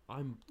Girls.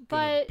 I'm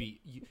gonna be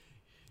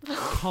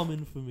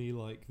coming for me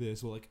like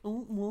this, or like,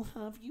 oh, well,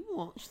 have you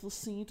watched the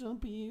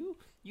CW?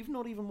 You've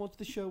not even watched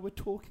the show we're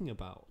talking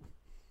about.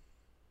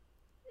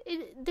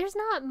 There's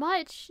not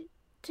much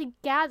to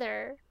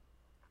gather.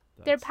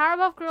 They're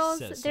Powerpuff Girls.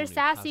 They're sassies.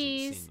 Hasn't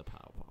seen the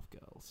Powerpuff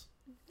Girls.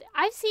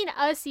 I've seen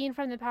a scene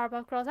from the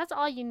Powerpuff Girls. That's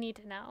all you need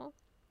to know.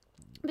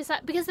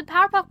 Because the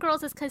Powerpuff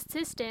Girls is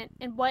consistent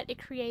in what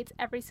it creates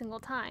every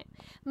single time.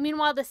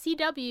 Meanwhile, the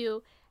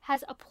CW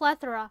has a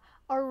plethora,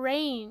 a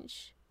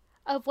range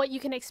of what you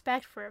can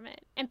expect from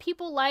it. And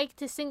people like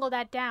to single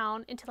that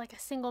down into like a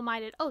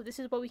single-minded, oh, this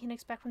is what we can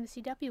expect from the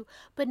CW.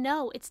 But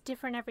no, it's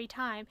different every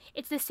time.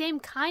 It's the same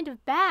kind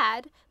of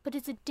bad, but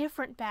it's a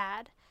different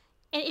bad.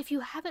 And if you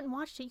haven't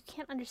watched it, you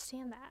can't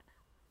understand that.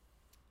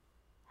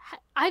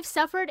 I've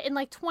suffered in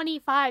like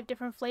 25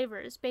 different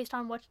flavors based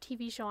on what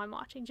TV show I'm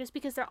watching, just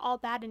because they're all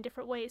bad in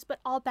different ways,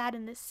 but all bad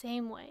in the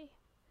same way.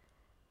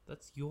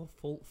 That's your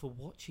fault for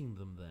watching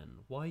them then.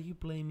 Why are you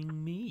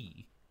blaming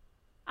me?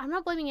 I'm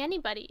not blaming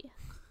anybody.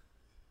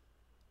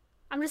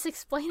 I'm just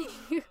explaining.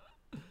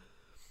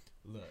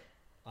 Look,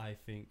 I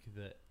think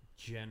that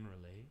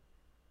generally,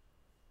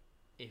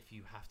 if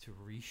you have to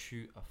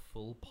reshoot a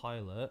full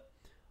pilot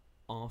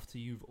after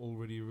you've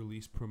already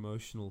released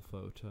promotional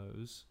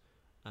photos,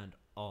 and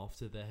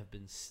after there have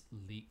been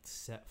leaked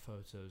set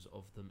photos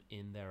of them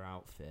in their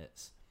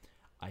outfits,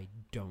 I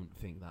don't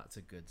think that's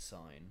a good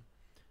sign.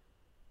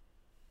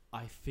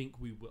 I think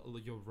we will.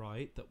 You're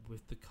right that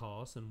with the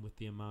cast and with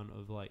the amount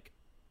of like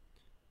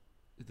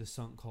the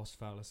sunk cost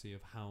fallacy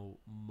of how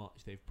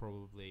much they've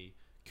probably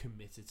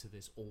committed to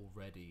this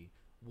already,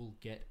 we'll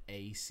get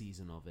a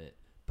season of it.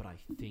 But I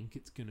think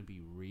it's going to be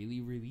really,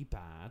 really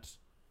bad.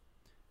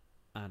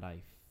 And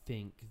I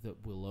think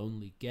that we'll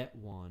only get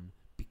one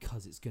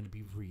because it's going to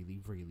be really,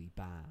 really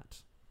bad.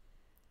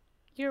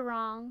 You're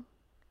wrong.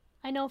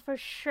 I know for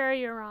sure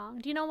you're wrong.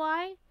 Do you know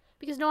why?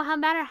 Because no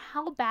matter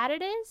how bad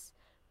it is,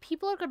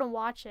 people are going to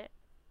watch it.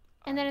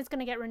 And then it's going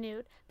to get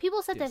renewed.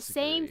 People said the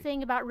same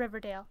thing about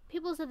Riverdale.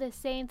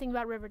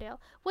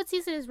 What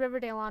season is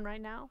Riverdale on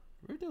right now?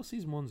 Riverdale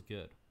season 1's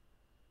good.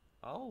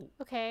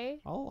 Okay.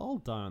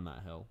 I'll die on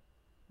that hill.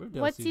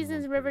 What season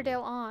is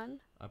Riverdale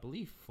on? I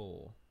believe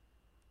 4.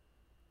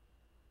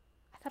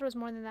 I thought it was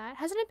more than that.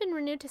 Hasn't it been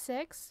renewed to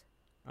 6?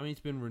 I mean,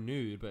 it's been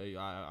renewed, but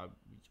I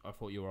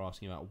thought you were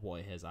asking about what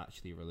it has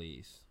actually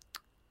released.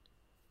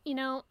 You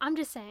know, I'm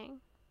just saying.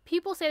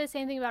 People say the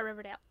same thing about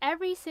Riverdale.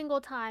 Every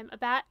single time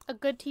a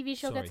good TV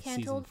show gets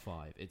canceled. Season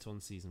 5. It's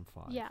on season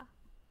 5. Yeah.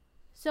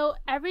 So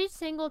every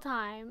single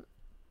time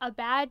a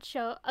good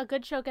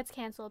show gets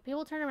canceled,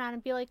 people turn around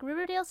and be like,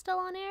 Riverdale's still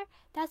on air?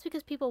 That's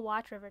because people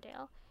watch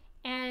Riverdale.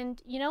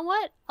 And you know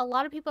what? A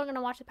lot of people are going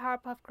to watch the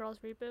Powerpuff Girls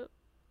reboot.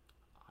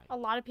 A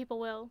lot of people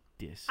will.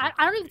 I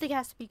don't even think it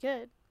has to be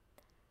good.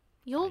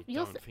 I don't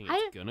think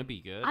it's going to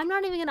be good. I'm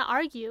not even going to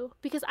argue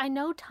because I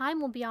know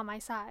time will be on my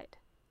side.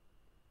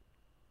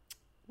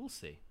 We'll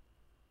see.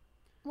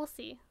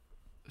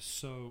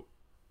 So,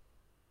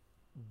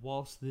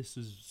 whilst this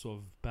is sort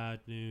of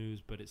bad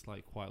news, but it's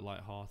like quite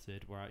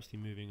lighthearted, we're actually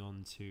moving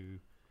on to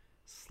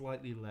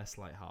slightly less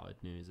lighthearted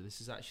news. This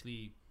is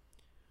actually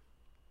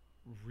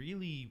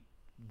really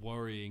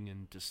worrying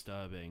and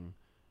disturbing.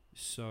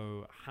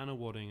 So, Hannah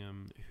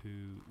Waddingham,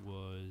 who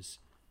was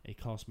a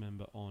cast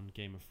member on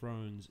Game of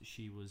Thrones,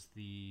 she was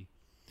the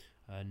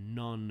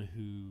nun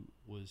who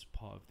was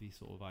part of the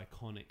sort of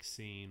iconic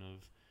scene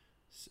of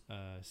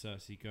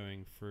Cersei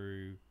going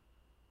through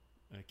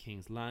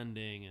King's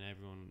Landing and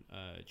everyone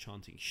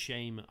chanting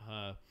shame at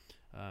her,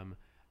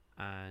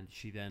 and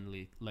she then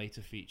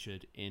later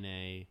featured in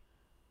a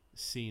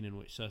scene in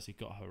which Cersei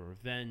got her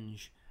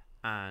revenge,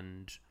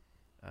 and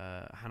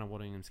Hannah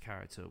Waddingham's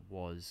character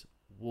was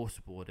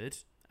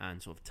waterboarded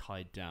and sort of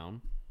tied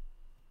down,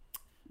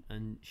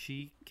 and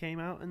she came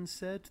out and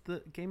said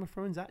that Game of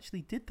Thrones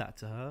actually did that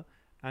to her.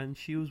 And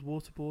she was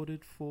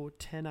waterboarded for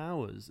 10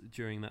 hours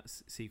during that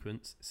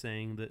sequence,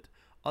 saying that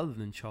other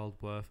than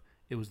childbirth,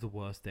 it was the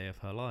worst day of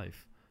her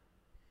life.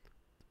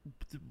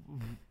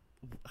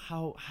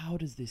 How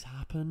does this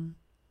happen?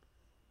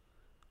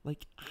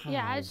 Like, how?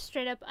 Yeah, it's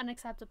straight up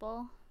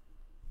unacceptable.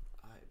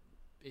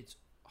 It's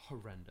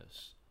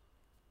horrendous.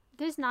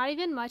 There's not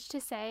even much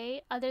to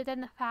say other than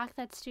the fact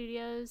that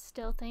studios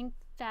still think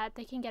that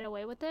they can get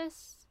away with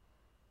this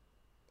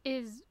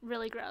is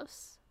really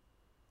gross.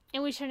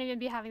 And we shouldn't even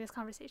be having this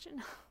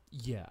conversation.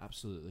 Yeah,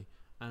 absolutely.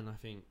 And I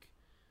think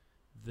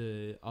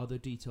the other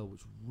detail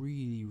which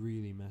really,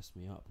 really messed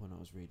me up when I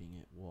was reading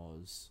it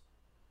was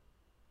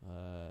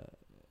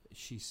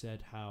she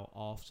said how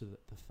after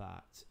the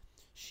fact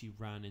she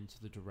ran into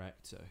the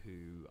director,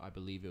 who I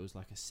believe it was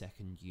like a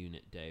second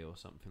unit day or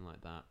something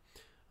like that.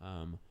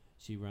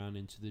 She ran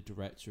into the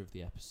director of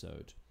the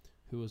episode,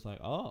 who was like,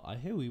 "Oh, I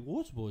hear we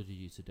waterboarded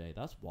you today.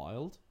 That's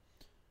wild."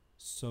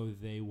 So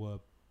they were...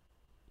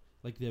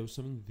 Like, there was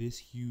something this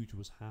huge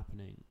was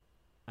happening,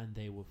 and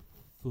they were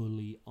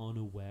fully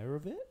unaware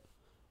of it,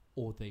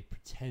 or they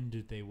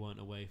pretended they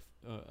weren't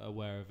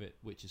aware of it,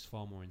 which is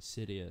far more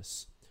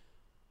insidious.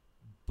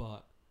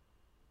 But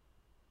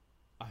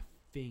I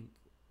think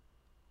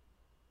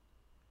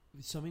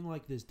something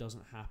like this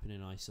doesn't happen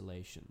in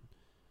isolation.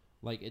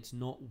 Like, it's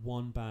not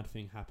one bad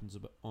thing happens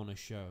on a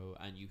show,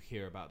 and you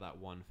hear about that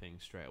one thing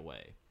straight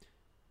away.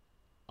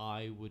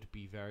 I would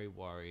be very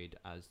worried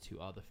as to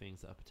other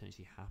things that have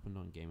potentially happened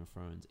on Game of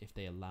Thrones if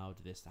they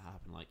allowed this to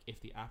happen. Like,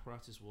 if the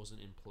apparatus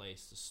wasn't in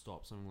place to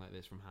stop something like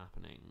this from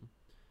happening,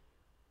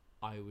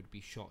 I would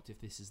be shocked if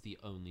this is the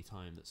only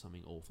time that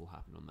something awful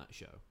happened on that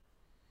show.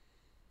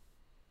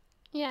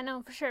 Yeah,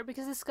 no, for sure,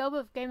 because the scope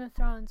of Game of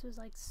Thrones was,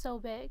 like, so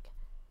big.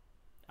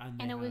 And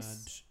they had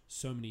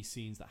so many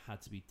scenes that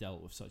had to be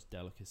dealt with such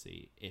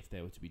delicacy if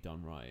they were to be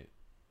done right.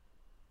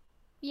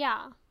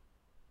 Yeah.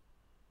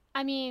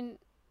 I mean...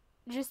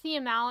 just the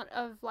amount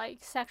of, like,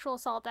 sexual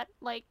assault that,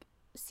 like,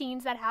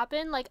 scenes that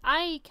happen, like,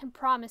 I can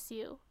promise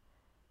you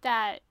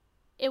that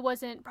it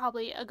wasn't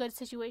probably a good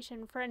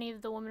situation for any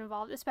of the women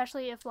involved,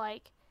 especially if,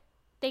 like,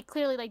 they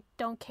clearly, like,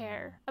 don't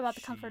care about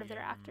the comfort of their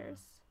actors.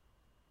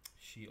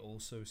 She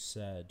also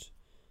said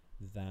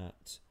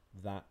that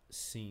that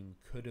scene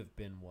could have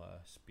been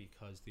worse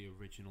because the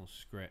original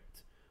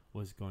script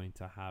was going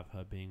to have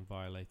her being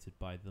violated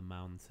by the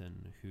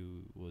Mountain,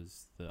 who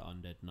was the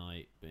undead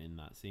knight in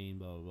that scene,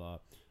 blah, blah, blah.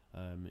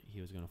 He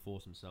was going to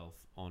force himself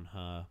on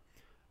her,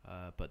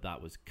 but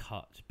that was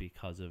cut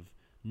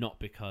not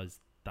because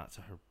that's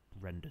a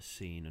horrendous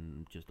scene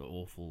and just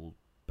awful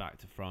back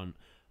to front,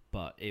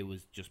 but it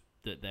was just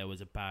that there was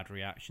a bad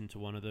reaction to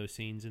one of those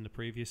scenes in the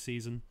previous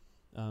season,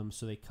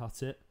 so they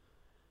cut it.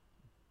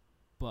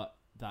 But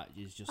that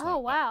is just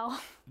wow.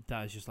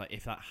 That is just like,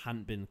 if that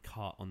hadn't been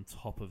cut on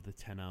top of the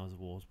 10 hours of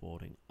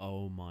waterboarding,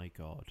 oh my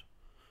god.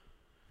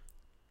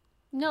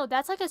 No,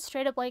 that's like a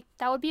straight up, like,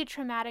 that would be a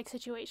traumatic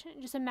situation.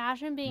 Just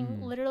imagine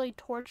being literally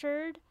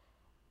tortured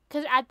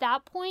Because at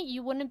that point,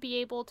 you wouldn't be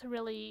able to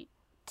really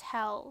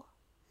tell,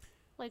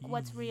 like,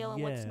 what's real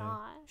and what's Yeah.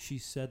 not. She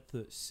said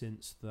that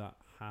since that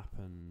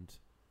happened,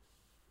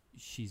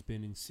 she's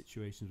been in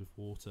situations with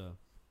water,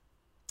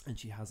 and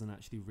she hasn't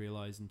actually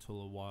realized until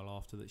a while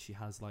after that she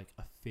has like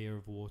a fear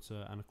of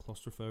water and a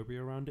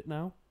claustrophobia around it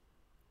now.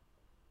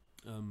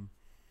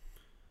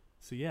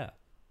 So yeah,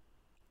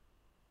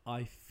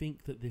 I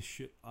think that this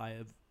should.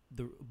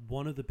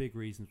 One of the big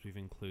reasons we've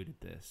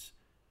included this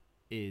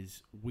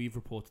is we've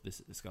reported this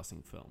at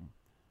Discussing Film,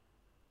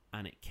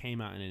 and it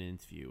came out in an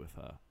interview with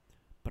her.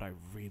 But I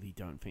really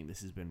don't think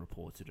this has been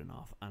reported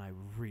enough, and I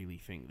really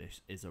think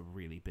this is a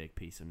really big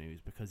piece of news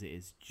because it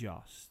is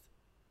just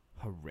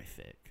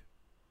horrific.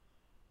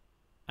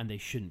 And they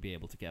shouldn't be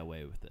able to get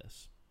away with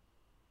this.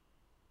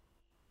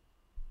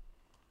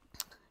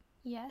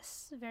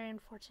 Yes, very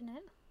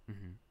unfortunate.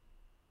 Mm-hmm.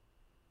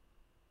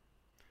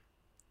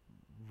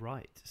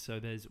 Right, so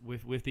there's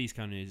with these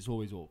kind of news, it's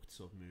always awkward to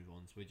sort of move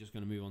on. So we're just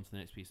going to move on to the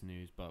next piece of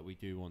news, but we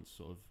do want to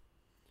sort of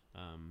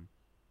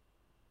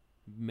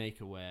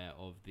make aware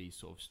of these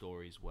sort of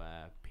stories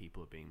where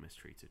people are being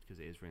mistreated,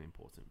 because it is really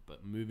important.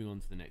 But moving on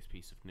to the next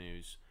piece of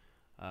news,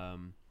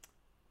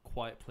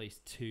 Quiet Place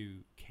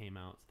 2 came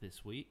out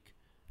this week,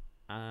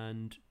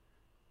 and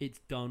it's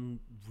done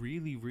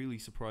really, really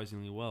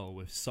surprisingly well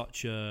with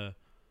such a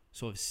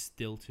sort of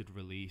stilted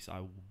release.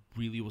 I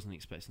really wasn't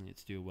expecting it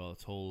to do well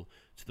at all,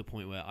 to the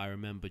point where I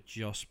remember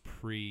just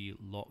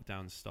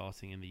pre-lockdown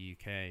starting in the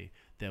UK,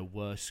 there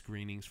were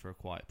screenings for A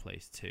Quiet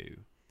Place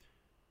 2.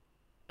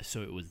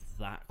 So it was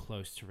that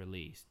close to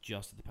release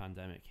just as the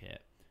pandemic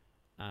hit,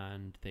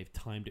 and they've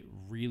timed it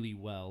really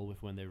well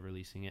with when they're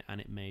releasing it,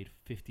 and it made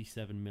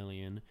 57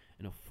 million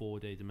in a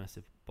 4-day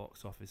domestic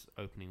box office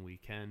opening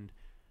weekend,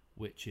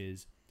 which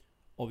is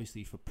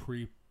obviously for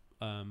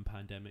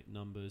pre-pandemic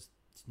numbers,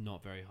 it's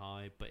not very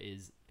high, but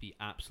is the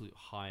absolute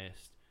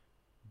highest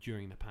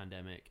during the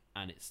pandemic,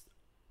 and it's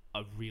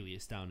a really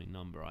astounding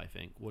number, I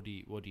think. What do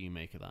you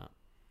make of that?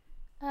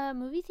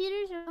 Movie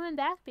theaters are coming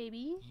back,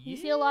 baby. You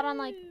see a lot on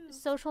like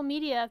social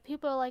media.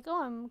 People are like,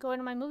 "Oh, I'm going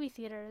to my movie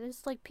theater.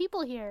 There's like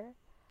people here.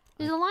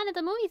 There's a line at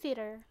the movie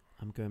theater."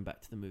 I'm going back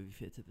to the movie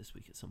theater this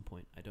week at some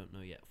point. I don't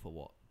know yet for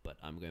what, but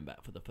I'm going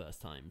back for the first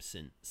time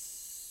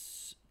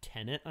since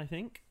Tenet, I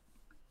think.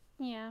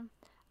 Yeah,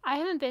 I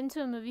haven't been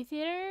to a movie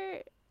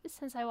theater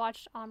since I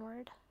watched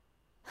Onward.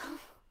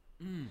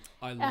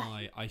 I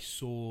lie. I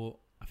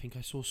think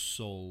I saw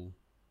Soul.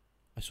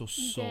 I saw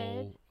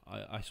Soul.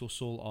 I saw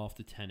Soul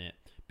after Tenet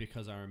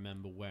because I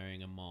remember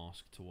wearing a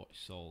mask to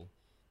watch Soul.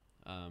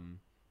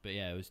 But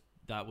yeah,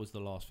 that was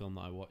the last film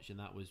that I watched, and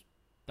that was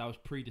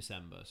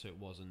pre-December, so it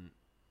wasn't.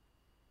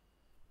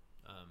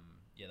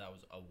 That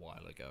was a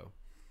while ago.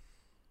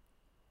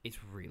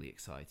 It's really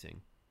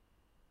exciting.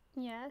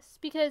 Yes,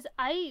 because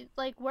I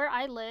like where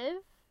I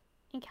live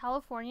in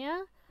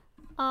California.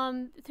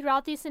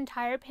 Throughout this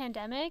entire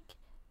pandemic,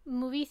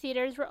 movie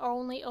theaters were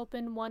only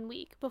open 1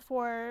 week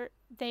before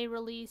they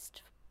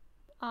released.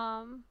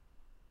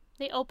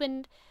 They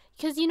opened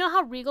because you know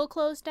how Regal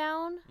closed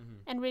down,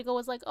 and Regal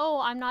was like, "Oh,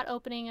 I'm not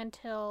opening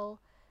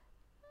until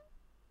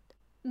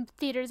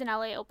theaters in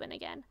LA open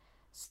again."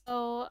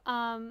 So,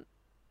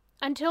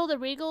 until the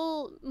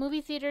Regal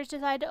movie theaters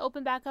decided to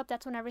open back up,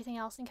 that's when everything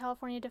else in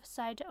California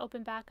decided to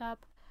open back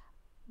up.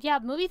 Yeah,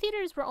 movie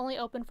theaters were only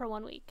open for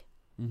 1 week.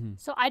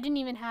 So I didn't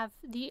even have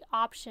the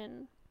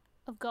option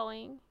of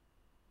going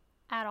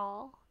at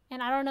all.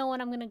 And I don't know when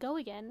I'm going to go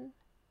again,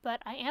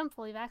 but I am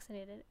fully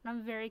vaccinated, and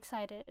I'm very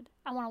excited.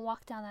 I want to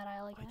walk down that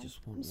aisle again. I just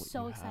want I'm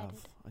so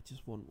excited. I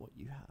just want what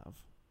you have.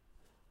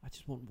 I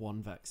just want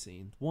one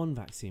vaccine. One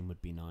vaccine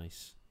would be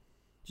nice.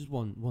 Just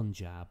one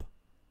jab.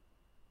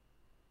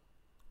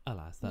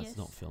 Alas, that's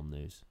not film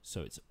news,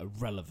 so it's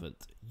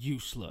irrelevant,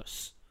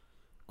 useless.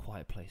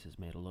 Quiet Place has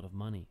made a lot of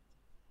money.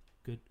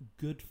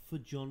 Good for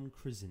John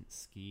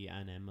Krasinski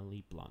and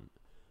Emily Blunt.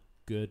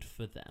 Good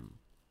for them.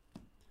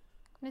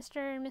 Mr.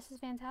 and Mrs.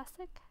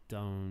 Fantastic?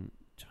 Don't.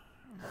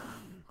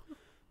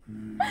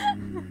 No,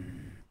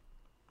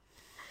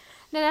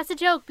 that's a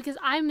joke because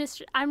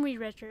I'm Reed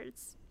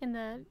Richards in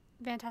the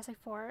Fantastic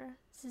Four.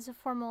 This is a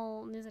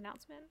formal news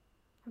announcement.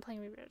 I'm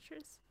playing Reed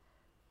Richards.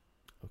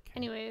 Okay.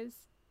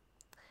 Anyways,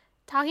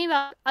 talking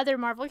about other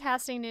Marvel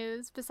casting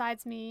news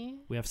besides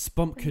me. We have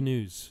Spunka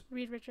news.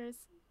 Reed Richards.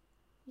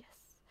 Yes.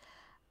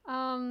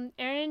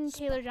 Aaron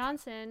Taylor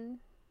Johnson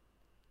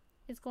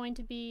is going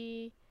to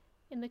be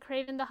in the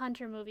Kraven the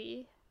Hunter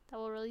movie that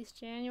will release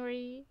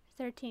January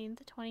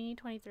 13th,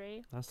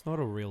 2023. That's not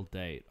a real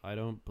date. I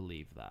don't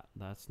believe that.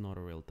 That's not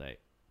a real date.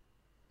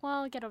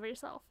 Well, get over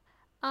yourself.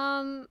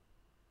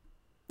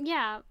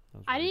 Yeah.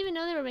 I didn't even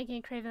know they were making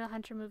a Kraven the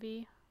Hunter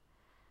movie.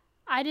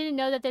 I didn't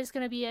know that there's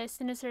going to be a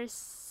Sinister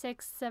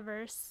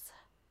Six-verse.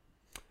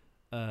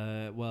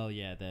 Well,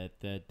 yeah,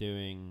 they're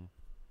doing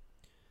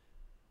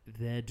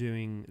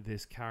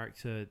this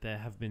character. There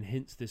have been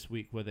hints this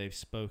week where they've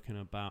spoken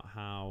about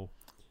how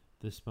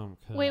the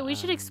Spunka. Wait, we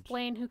should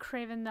explain who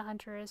Kraven the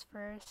Hunter is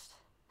first.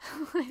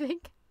 I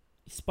think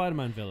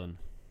Spider-Man villain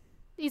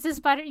he's a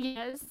spider.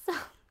 Yes.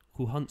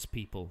 who hunts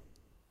people.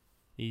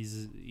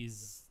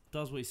 He's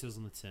does what he says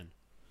on the tin.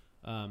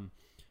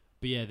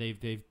 But yeah,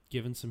 they've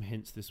given some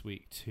hints this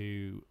week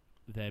to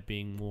there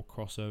being more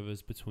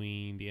crossovers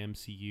between the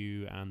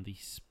MCU and the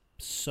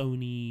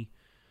Sony,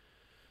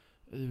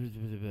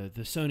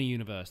 the Sony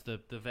universe, the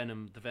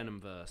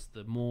Venomverse,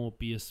 the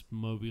Morbius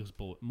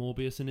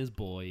and his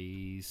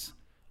boys.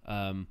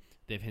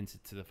 They've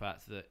hinted to the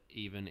fact that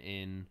even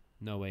in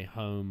No Way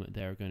Home,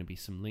 there are going to be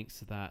some links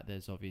to that.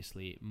 There's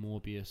obviously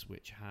Morbius,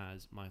 which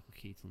has Michael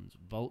Keaton's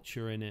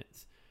Vulture in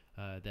it.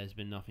 There's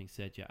been nothing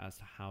said yet as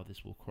to how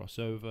this will cross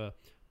over,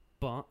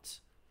 but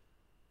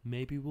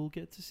maybe we'll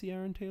get to see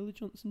Aaron Taylor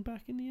Johnson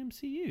back in the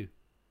MCU.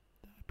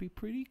 That'd be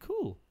pretty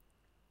cool.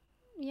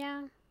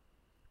 Yeah.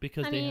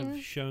 Because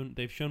they've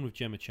shown with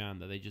Gemma Chan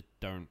that they just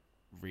don't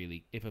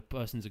really, if a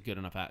person's a good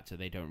enough actor,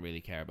 they don't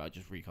really care about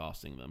just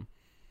recasting them.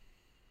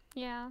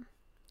 Yeah.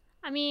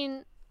 I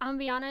mean, I'm gonna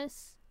be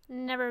honest,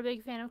 never a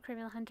big fan of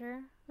Kraven the Hunter.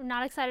 I'm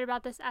not excited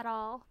about this at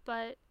all,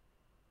 but...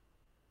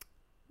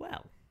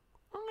 Well,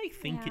 I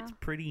think it's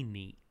pretty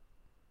neat.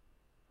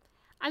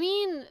 I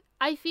mean,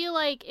 I feel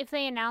like if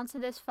they announced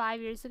this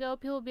 5 years ago,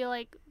 people would be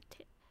like,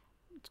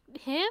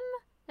 him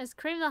as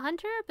Kraven the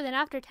Hunter? But then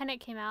after Tenet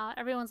came out,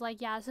 everyone's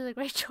like, yeah, this is a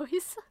great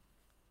choice.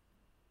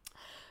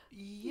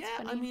 Yeah,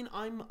 I mean,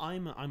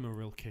 I'm a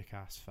real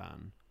Kick-Ass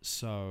fan,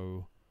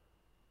 so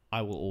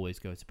I will always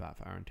go to bat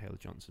for Aaron Taylor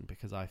Johnson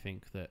because I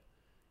think that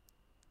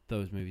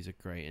those movies are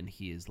great and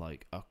he is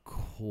like a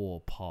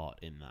core part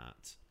in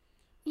that.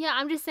 Yeah,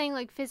 I'm just saying,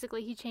 like,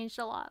 physically, he changed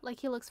a lot.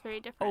 Like, he looks very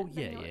different. Oh,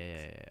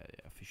 yeah,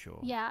 for sure.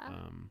 Yeah.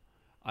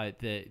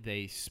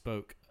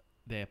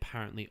 They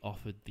apparently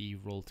offered the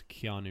role to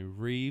Keanu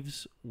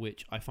Reeves,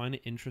 which I find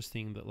it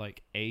interesting that,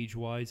 like,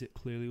 age-wise, it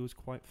clearly was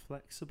quite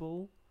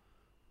flexible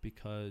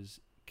because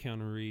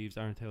Keanu Reeves,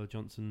 Aaron Taylor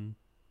Johnson,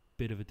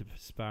 bit of a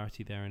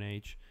disparity there in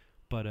age.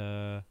 But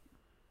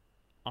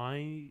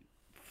I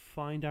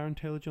find Aaron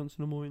Taylor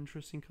Johnson a more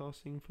interesting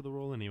casting for the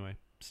role anyway,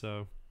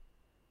 so...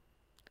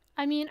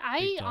 I mean,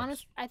 I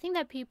think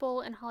that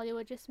people in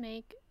Hollywood just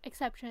make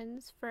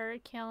exceptions for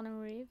Keanu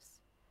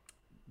Reeves.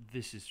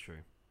 This is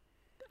true.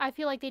 I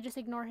feel like they just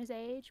ignore his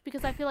age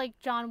because I feel like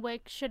John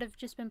Wick should have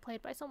just been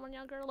played by someone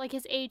younger. Like,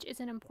 his age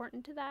isn't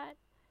important to that.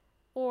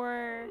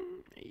 Or...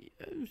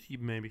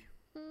 Maybe.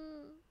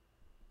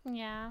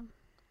 Yeah.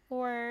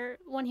 Or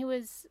when he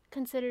was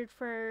considered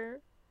for...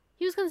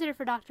 He was considered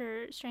for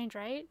Doctor Strange,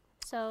 right?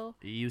 So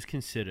he was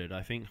considered.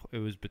 I think it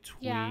was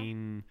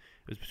between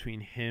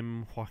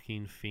him,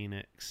 Joaquin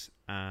Phoenix,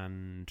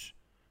 and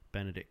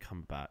Benedict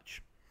Cumberbatch.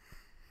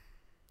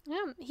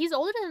 Yeah, he's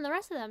older than the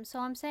rest of them, so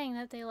I'm saying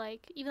that they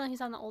like, even though he's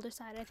on the older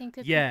side, I think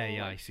that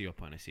I see your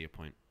point.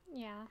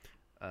 Yeah.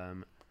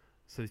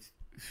 So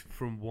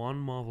from one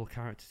Marvel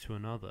character to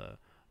another,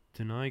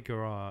 Denai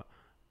Guerrero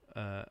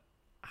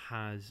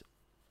has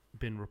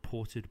been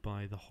reported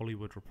by The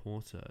Hollywood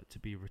Reporter to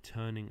be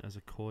returning as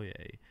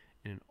Okoye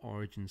in an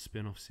origin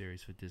spin-off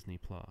series for Disney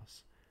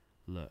Plus.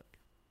 Look,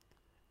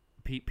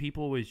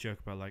 people always joke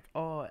about like,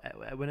 oh,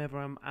 whenever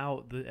I'm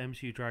out, the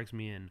MCU drags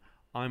me in.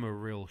 I'm a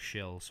real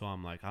shill, so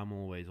I'm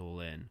always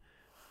all in.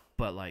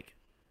 But like,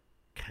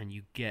 can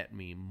you get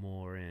me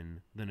more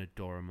in than a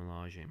Dora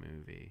Milaje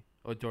movie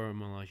or Dora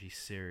Milaje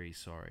series?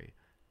 Sorry,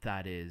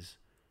 that is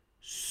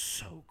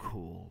so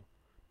cool.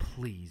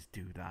 Please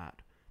do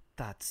that.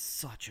 That's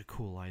such a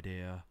cool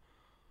idea.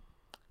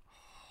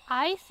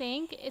 I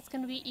think it's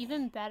going to be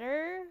even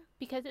better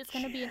because it's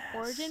going to be an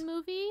origin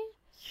movie.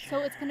 Yes. So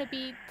it's going to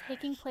be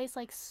taking place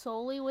like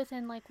solely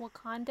within like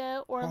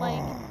Wakanda or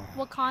like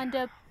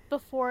Wakanda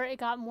before it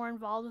got more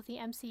involved with the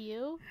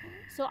MCU.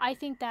 So I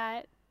think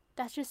that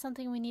that's just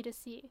something we need to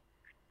see.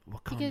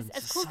 Wakandan because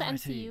as cool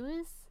as the MCU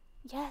is,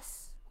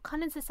 yes,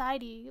 Wakandan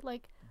society,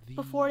 like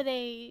before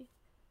they,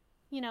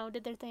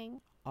 did their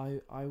thing. I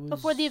was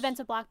before the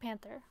events of Black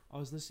Panther. I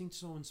was listening to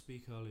someone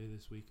speak earlier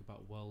this week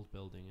about world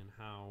building and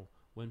how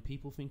when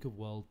people think of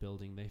world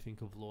building, they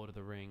think of Lord of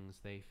the Rings,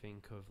 they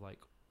think of like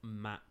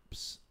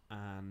maps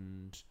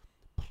and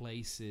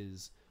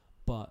places,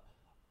 but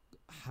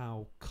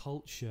how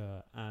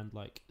culture and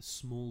like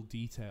small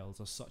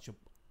details are such a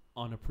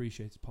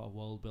unappreciated part of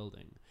world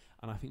building.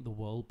 And I think the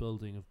world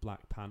building of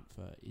Black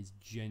Panther is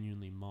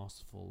genuinely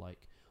masterful.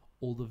 Like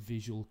all the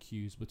visual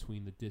cues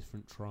between the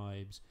different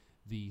tribes,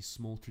 the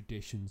small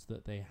traditions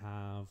that they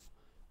have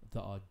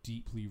that are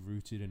deeply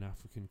rooted in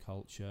African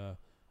culture.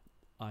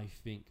 I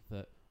think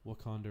that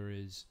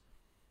Wakanda is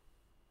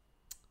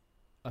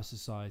a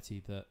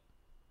society that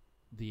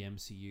the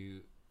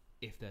MCU,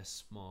 if they're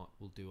smart,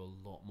 will do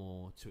a lot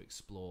more to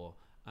explore,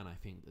 and I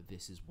think that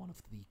this is one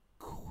of the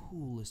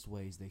coolest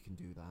ways they can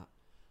do that.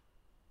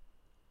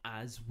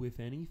 As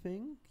with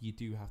anything, you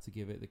do have to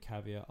give it the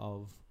caveat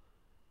of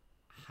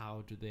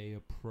how do they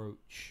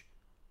approach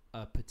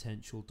a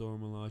potential Dora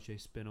Milaje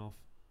spin-off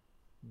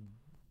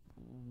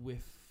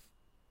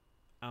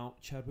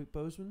without Chadwick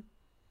Boseman,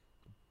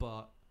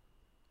 but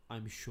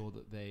I'm sure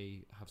that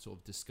they have sort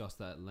of discussed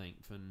that at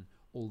length, and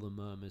all the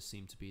murmurs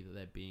seem to be that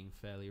they're being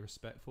fairly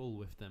respectful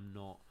with them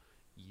not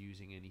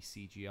using any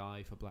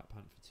CGI for Black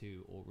Panther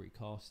 2 or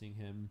recasting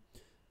him.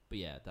 But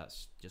yeah,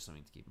 that's just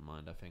something to keep in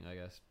mind, I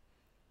guess.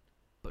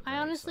 But I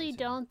very honestly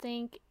exciting. don't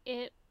think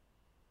it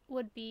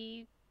would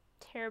be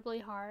terribly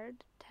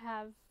hard to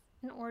have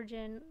an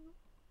origin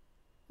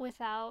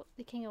without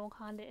the King of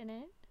Wakanda in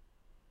it.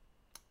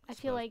 I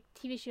feel Suppose. like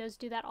TV shows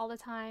do that all the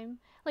time.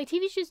 Like,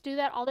 TV shows do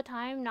that all the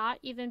time, not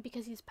even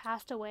because he's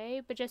passed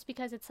away, but just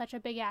because it's such a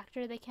big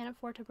actor, they can't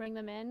afford to bring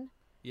them in.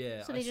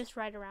 Yeah, So they just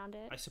write around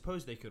it. I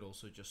suppose they could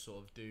also just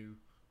sort of do.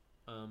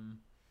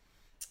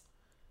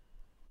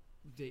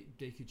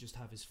 They could just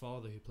have his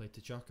father who played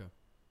T'Chaka,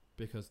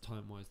 because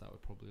time-wise that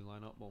would probably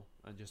line up more,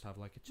 and just have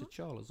like a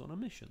T'Challa's on a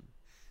mission.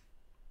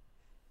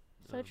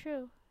 So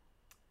true.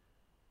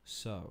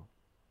 So,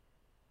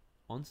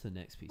 on to the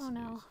next piece Oh, of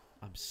no. news.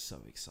 I'm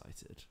so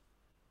excited.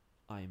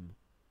 I'm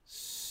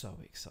so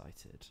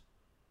excited.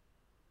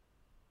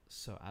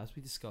 So, as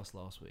we discussed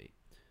last week,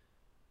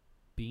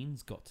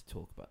 Bean's got to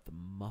talk about the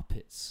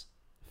Muppets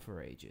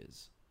for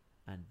ages.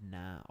 And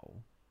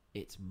now,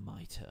 it's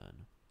my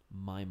turn.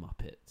 My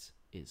Muppet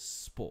is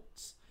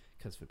sports.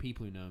 Because for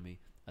people who know me,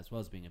 as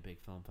well as being a big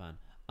film fan,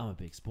 I'm a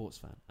big sports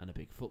fan and a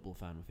big football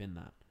fan within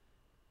that.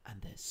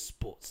 And there's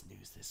sports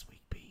news this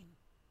week, Bean.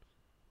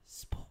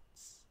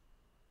 Sports.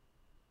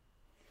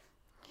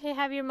 Okay,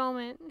 have your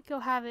moment. Go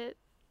have it.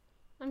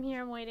 I'm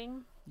here. I'm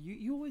waiting.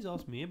 You always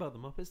ask me about the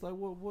Muppets. Like,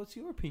 what's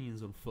your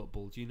opinions on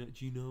football? Do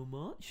you know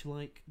much?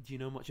 Like, do you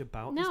know much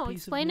about No, this piece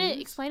explain of it.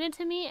 news? Explain it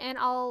to me, and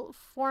I'll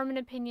form an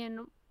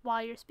opinion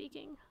while you're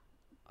speaking.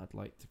 I'd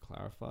like to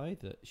clarify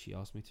that she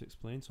asked me to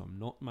explain, so I'm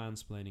not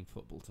mansplaining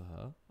football to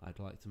her. I'd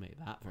like to make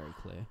that very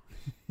clear.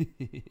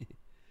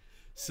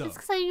 So, It's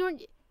because you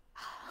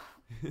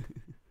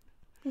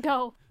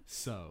go.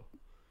 So,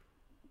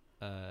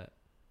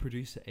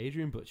 producer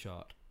Adrian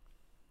Butchart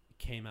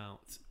came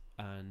out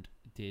and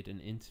did an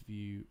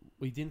interview.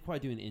 Well, he didn't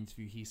quite do an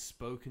interview. He's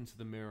spoken to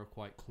the Mirror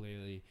quite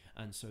clearly,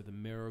 and so the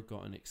Mirror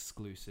got an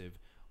exclusive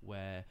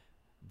where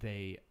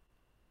they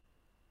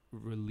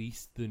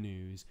released the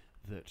news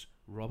that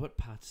Robert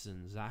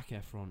Pattinson, Zac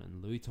Efron,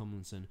 and Louis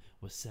Tomlinson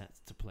were set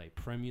to play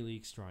Premier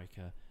League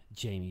striker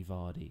Jamie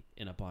Vardy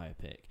in a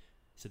biopic.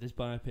 So this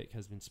biopic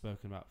has been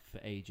spoken about for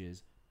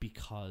ages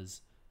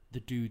because the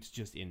dude's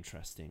just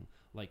interesting.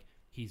 Like,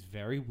 he's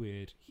very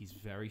weird, he's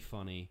very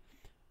funny,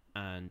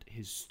 and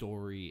his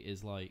story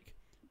is like,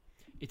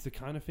 it's the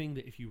kind of thing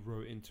that if you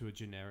wrote into a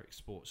generic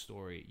sports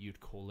story, you'd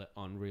call it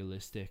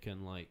unrealistic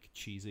and like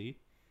cheesy.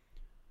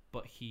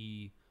 But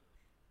he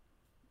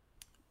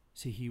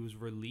was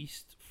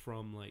released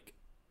from like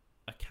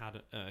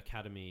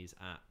academies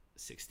at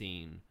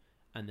 16,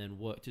 and then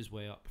worked his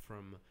way up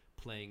from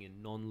playing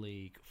in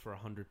non-league for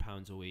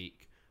 £100 a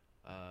week,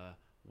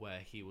 where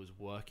he was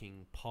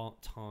working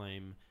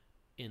part-time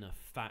in a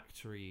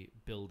factory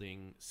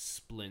building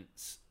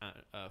splints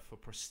for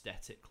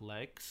prosthetic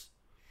legs.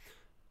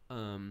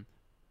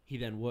 He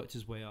then worked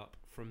his way up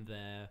from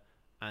there,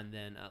 and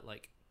then at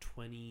like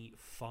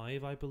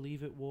 25, I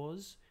believe it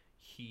was,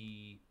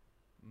 he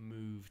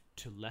moved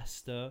to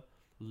Leicester.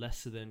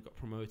 Leicester then got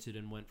promoted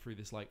and went through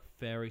this like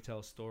fairy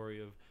tale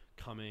story of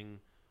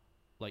coming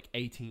like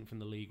 18th in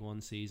the league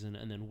one season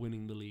and then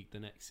winning the league the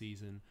next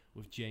season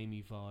with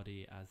Jamie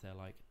Vardy as their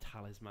like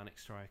talismanic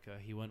striker.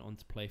 He went on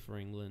to play for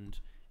England.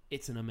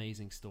 It's an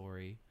amazing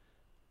story.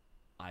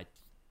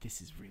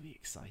 This is really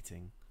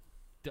exciting.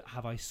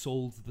 Have I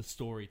sold the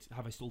story?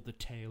 Have I sold the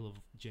tale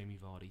of Jamie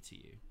Vardy to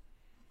you?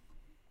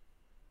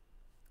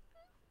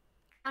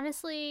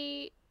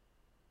 Honestly,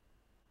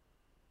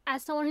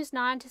 as someone who's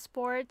not into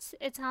sports,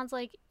 it sounds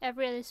like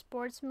every other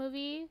sports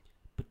movie.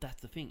 But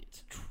that's the thing.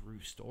 It's a true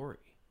story.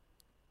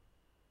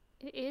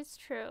 It is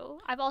true.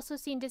 I've also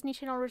seen Disney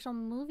Channel original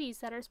movies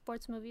that are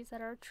sports movies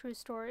that are true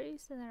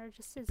stories and that are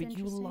just as But you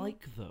interesting.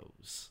 like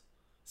those.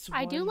 So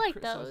I why do are you like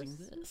criticizing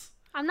those. This?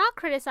 I'm not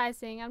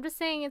criticizing. I'm just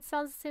saying it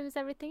sounds the same as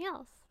everything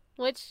else.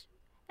 Which,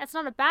 that's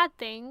not a bad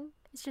thing.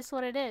 It's just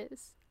what it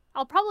is.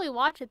 I'll probably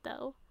watch it,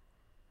 though.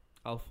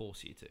 I'll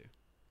force you to.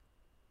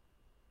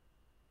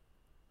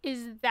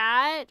 Is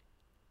that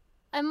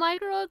a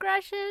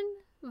microaggression?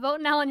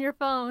 Vote now on your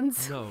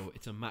phones. No,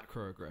 it's a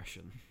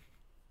macroaggression.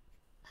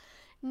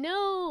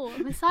 No,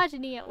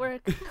 misogyny at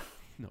work.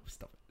 No,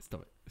 stop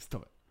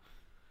it.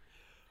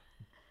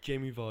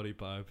 Jamie Vardy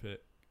biopic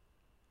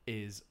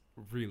is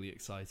really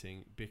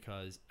exciting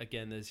because,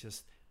 again,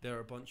 there are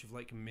a bunch of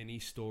like mini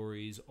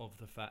stories of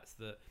the fact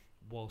that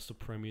whilst a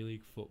Premier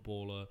League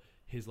footballer,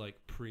 his like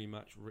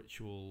pre-match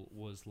ritual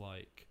was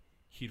like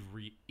he'd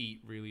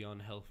eat really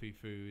unhealthy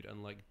food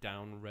and like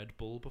down Red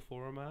Bull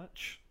before a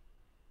match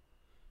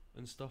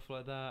and stuff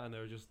like that. And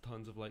there are just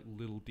tons of like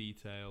little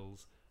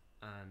details.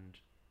 And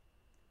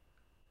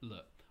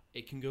look,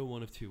 it can go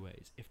one of two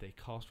ways. If they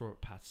cast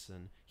Robert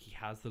Pattinson, he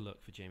has the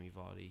look for Jamie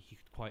Vardy. He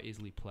could quite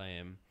easily play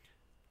him.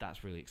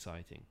 That's really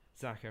exciting.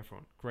 Zac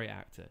Efron, great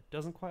actor.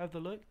 Doesn't quite have the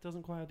look,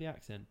 doesn't quite have the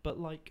accent, but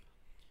like,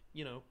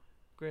 you know,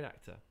 great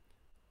actor.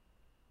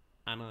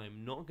 And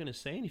I'm not going to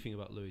say anything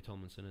about Louis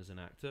Tomlinson as an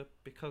actor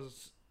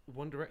because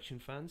One Direction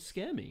fans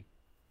scare me.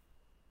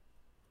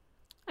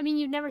 I mean,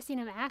 you've never seen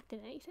him act in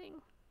anything.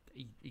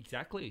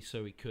 Exactly,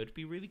 so he could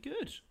be really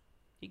good.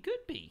 He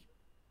could be.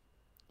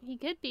 He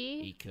could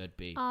be. He could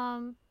be.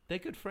 They're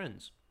good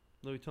friends.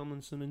 Louis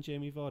Tomlinson and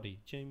Jamie Vardy.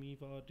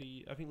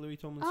 I think Louis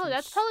Tomlinson. Oh,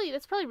 that's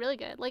probably really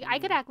good. Like, I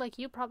could act like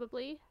you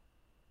probably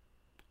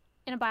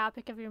in a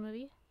biopic of your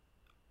movie.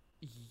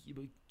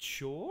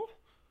 Sure.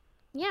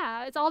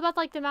 Yeah, it's all about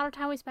like the amount of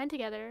time we spend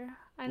together.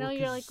 I know Well,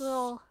 you're like 'cause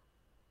little.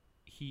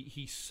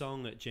 He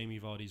sung at Jamie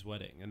Vardy's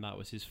wedding, and that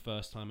was his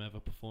first time ever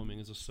performing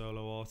as a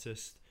solo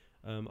artist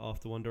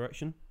after One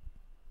Direction.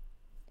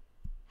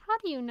 How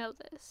do you know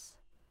this?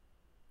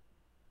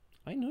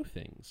 I know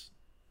things.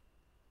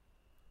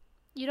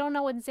 You don't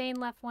know when Zayn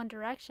left One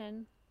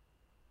Direction.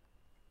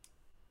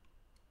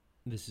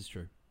 This is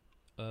true.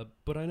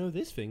 But I know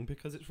this thing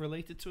because it's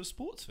related to a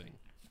sports thing.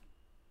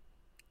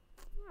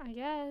 I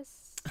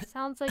guess.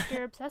 Sounds like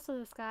you're obsessed with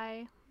this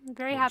guy. I'm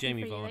very What, happy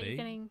Jamie for you that Vardy? you're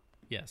getting.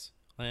 Yes,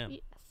 I am.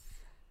 Yes.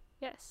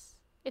 Yes.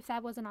 If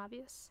that wasn't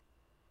obvious.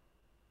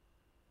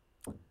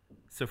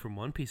 So from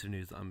one piece of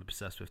news that I'm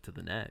obsessed with to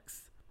the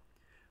next,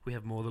 we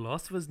have more The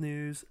Last of Us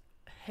news.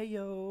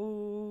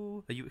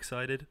 Heyo! Are you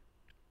excited?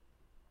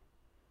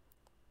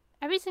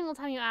 Every single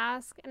time you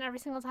ask, and every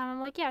single time I'm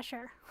like, yeah,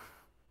 sure.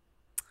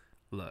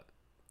 Look,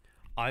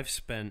 I've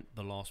spent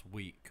the last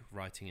week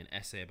writing an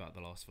essay about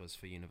The Last of Us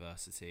for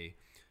university,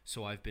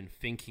 so I've been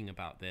thinking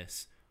about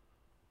this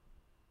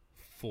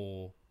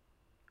for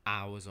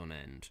hours on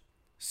end.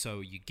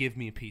 So you give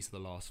me a piece of The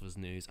Last of Us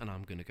news, and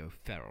I'm going to go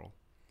feral.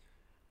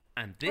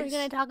 And this... Are you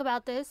going to talk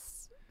about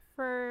this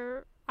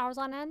for hours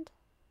on end?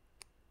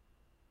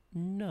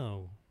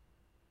 No.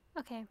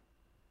 Okay.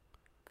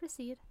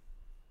 Proceed.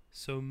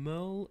 So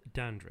Merle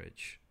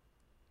Dandridge,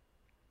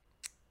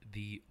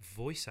 the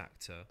voice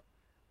actor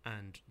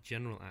and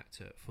general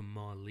actor for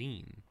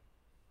Marlene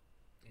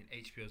in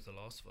HBO's The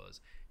Last of Us,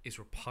 is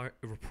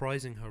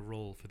reprising her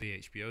role for the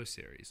HBO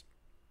series,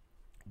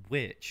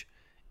 which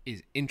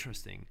is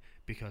interesting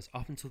because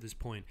up until this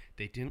point,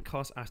 they didn't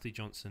cast Ashley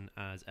Johnson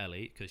as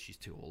Ellie because she's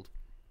too old.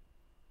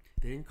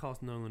 They didn't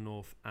cast Nolan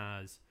North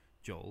as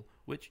Joel,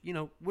 which, you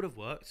know, would have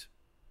worked,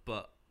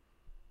 but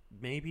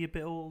maybe a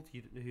bit old,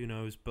 who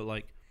knows, but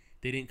like,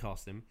 they didn't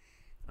cast him.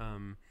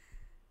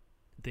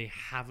 They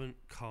haven't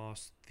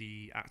cast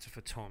the actor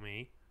for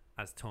Tommy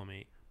as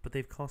Tommy, but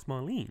they've cast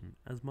Marlene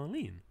as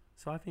Marlene.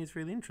 So I think it's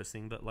really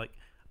interesting that like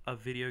a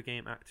video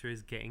game actor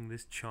is getting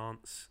this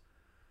chance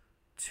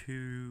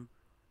to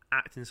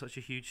act in such a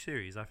huge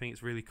series. I think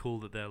it's really cool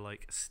that they're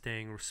like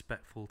staying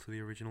respectful to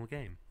the original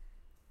game.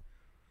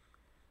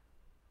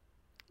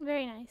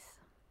 Very nice.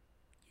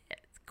 Yeah,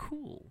 it's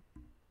cool.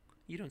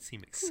 You don't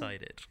seem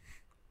excited.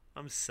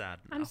 I'm sad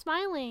now. I'm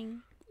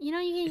smiling. You know,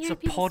 you can It's hear a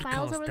people's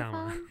smiles podcast, over the Dara.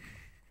 phone.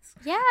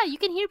 Yeah, you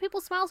can hear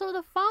people's smiles over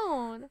the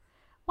phone.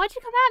 Why'd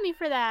you come at me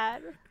for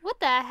that? What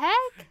the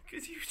heck?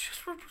 Because you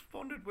just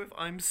responded with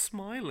 "I'm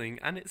smiling"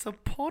 and it's a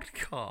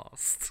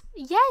podcast.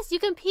 Yes, you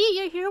can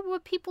hear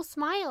what people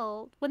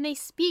smile when they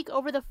speak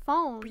over the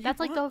phone. But you That's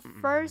like the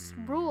first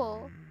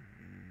rule.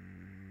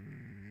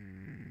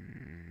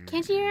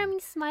 Can't you hear me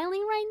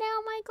smiling right now,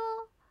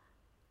 Michael?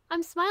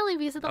 I'm smiling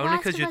because of the Only Last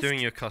because of you're Us doing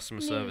your customer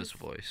news. service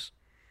voice.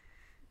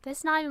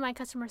 That's not even my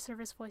customer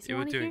service voice. You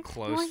were wanna doing hear,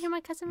 close. You want to hear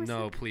my customer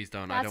No, service? please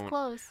don't. That's I don't.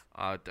 close.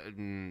 I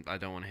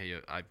don't want to hear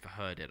you. I've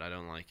heard it. I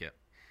don't like it.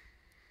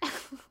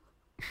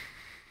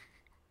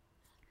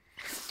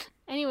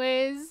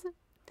 Anyways,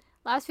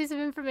 last piece of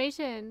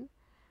information.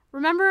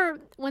 Remember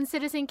when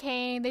Citizen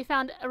Kane, they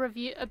found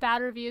a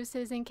bad review of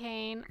Citizen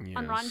Kane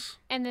on Rotten, Yes.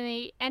 and then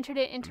they entered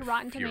it into I'm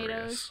Rotten furious.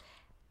 Tomatoes,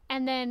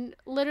 and then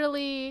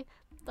literally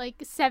like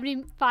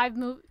 75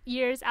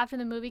 years after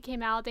the movie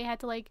came out, they had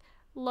to like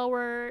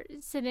lower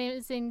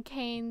Citizen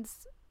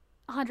Kane's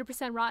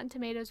 100% Rotten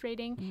Tomatoes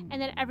rating, and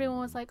then everyone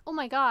was like, "Oh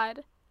my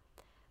god,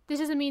 this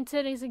doesn't mean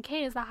Citizen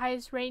Kane is the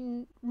highest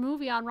rated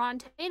movie on Rotten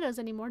Tomatoes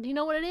anymore. Do you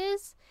know what it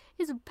is?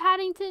 It's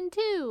Paddington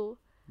 2."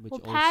 Which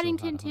well, also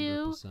Paddington had 2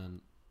 100%.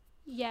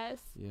 Yes.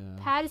 Yeah.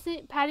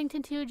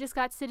 Paddington 2 just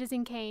got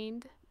Citizen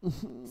Kaned.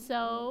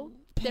 So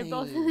they're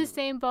both in the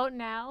same boat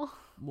now.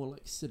 More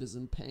like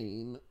Citizen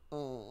Pain.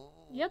 Oh.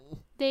 Yep.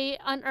 They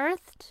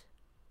unearthed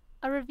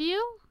a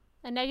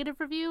negative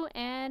review,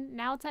 and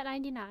now it's at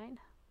 99.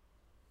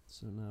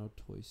 So now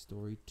Toy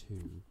Story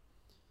 2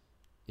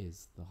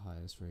 is the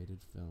highest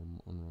rated film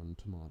on Rotten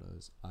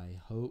Tomatoes. I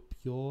hope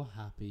you're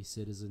happy,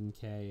 Citizen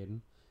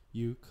Kane.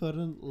 You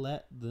couldn't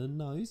let the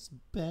nice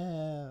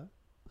bear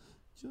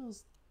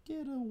just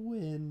get a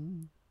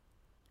win.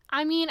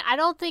 I mean, I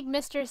don't think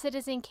Mr.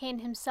 Citizen Kane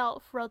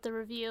himself wrote the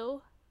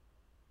review.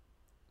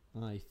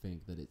 I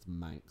think that it's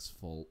Mank's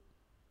fault.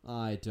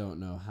 I don't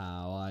know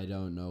how, I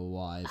don't know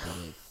why,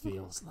 but it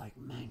feels like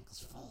Mank's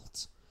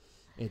fault.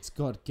 It's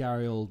got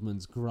Gary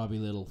Oldman's grubby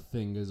little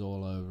fingers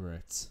all over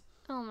it.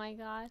 Oh my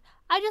god.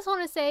 I just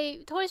want to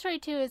say Toy Story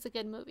 2 is a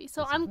good movie.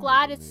 So It's a I'm very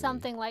glad good it's movie.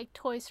 something like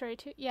Toy Story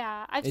 2.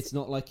 Yeah. It's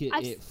not like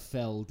I've it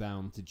fell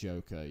down to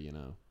Joker, you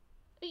know.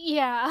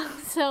 Yeah.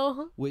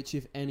 So Which,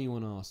 if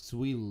anyone asks,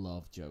 we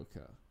love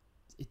Joker.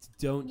 It's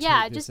don't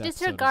Yeah, take this just episode as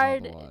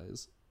disregard-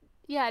 otherwise.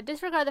 yeah,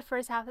 disregard the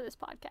first half of this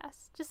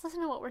podcast. Just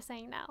listen to what we're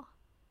saying now.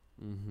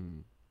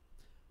 Mm-hmm.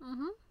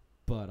 Mm-hmm.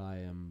 But I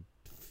am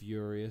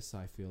furious.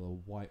 I feel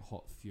a white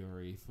hot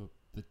fury for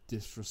the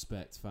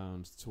disrespect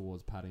found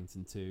towards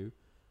Paddington 2.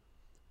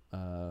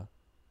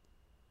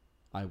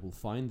 I will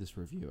find this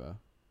reviewer.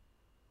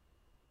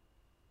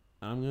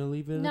 And I'm going to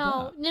leave it at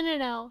that.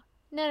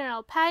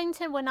 No.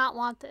 Paddington would not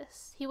want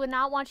this. He would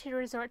not want you to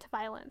resort to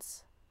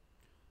violence.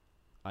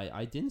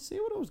 I didn't say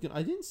what I was going to...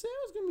 I didn't say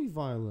I was going to be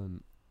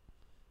violent.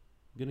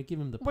 I'm going to give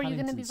him the Were Paddington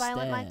you going to be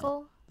violent, stare.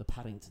 Michael? The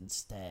Paddington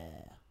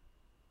stare.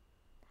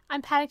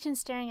 I'm Paddington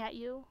staring at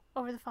you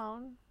over the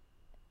phone.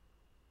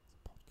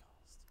 It's a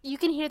podcast. You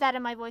can hear that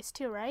in my voice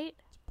too, right?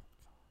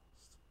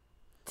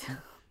 It's a podcast.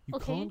 You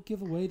Okay. can't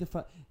give away the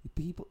fact...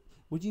 People...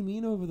 What do you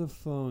mean over the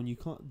phone? You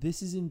can't...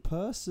 This is in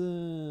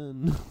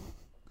person.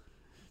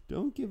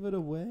 Don't give it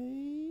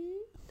away.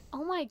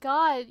 Oh my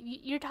god,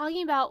 you're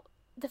talking about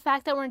the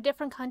fact that we're in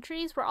different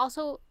countries? We're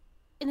also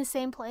in the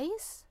same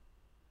place?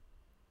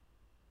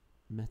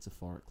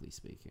 Metaphorically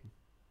speaking.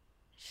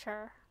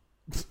 Sure.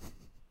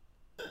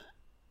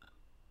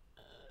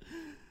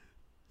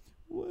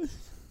 What?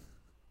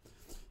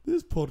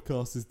 This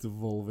podcast is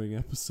devolving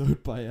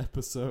episode by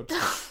episode.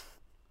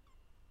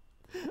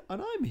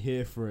 And I'm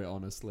here for it,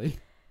 honestly.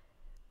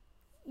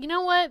 You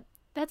know what?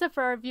 That's up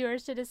for our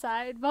viewers to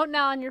decide. Vote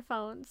now on your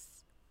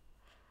phones.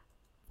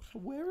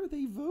 Where are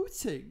they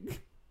voting?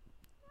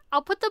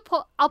 I'll put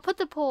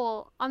the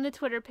poll on the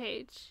Twitter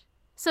page.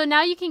 So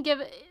now you can give...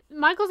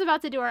 Michael's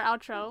about to do our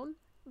outro,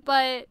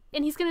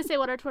 and he's going to say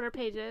what our Twitter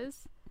page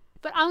is.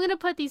 But I'm going to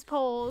put these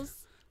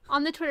polls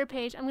on the Twitter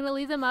page. I'm going to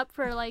leave them up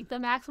for like the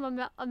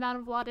maximum amount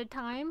of allotted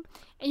time.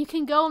 And you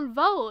can go and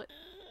vote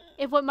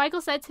if what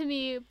Michael said to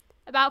me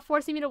about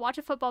forcing me to watch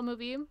a football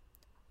movie,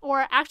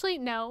 or actually,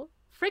 no,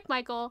 frick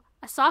Michael,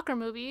 a soccer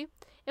movie.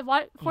 If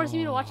forcing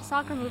me to watch a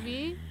soccer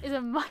movie is a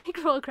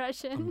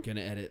microaggression. I'm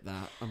gonna edit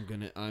that.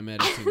 I'm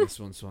editing this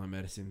one, so I'm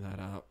editing that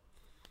out.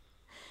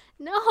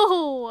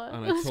 No,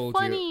 And it was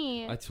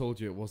funny. I told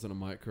you it wasn't a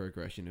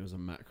microaggression, it was a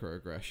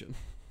macroaggression.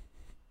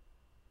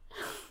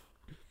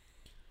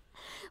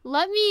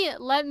 Let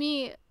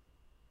me.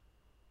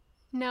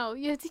 No,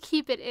 you have to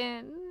keep it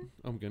in.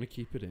 I'm gonna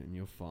keep it in,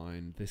 you're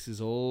fine. This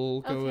is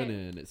all going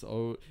Okay. in. It's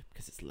all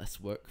because it's less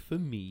work for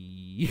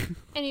me.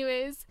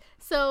 Anyways,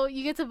 so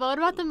you get to vote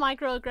about the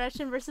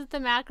microaggression versus the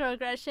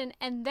macroaggression,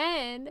 and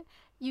then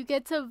you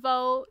get to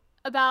vote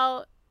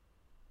about...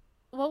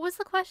 What was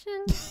the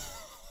question? It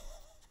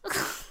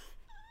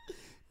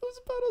was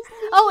about us.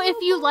 Oh,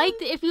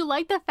 if you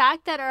like the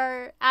fact that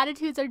our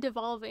attitudes are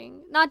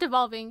not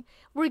devolving,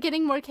 we're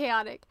getting more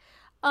chaotic.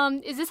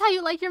 Is this how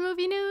you like your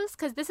movie news?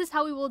 Because this is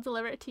how we will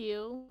deliver it to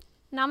you.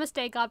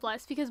 Namaste, God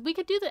bless. Because we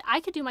could do I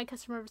could do my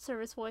customer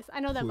service voice. I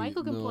know that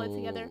Michael can pull it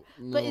together.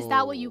 But is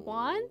that what you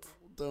want?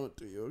 Don't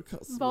do your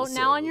customer Vote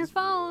now on your service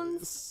phones.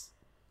 voice.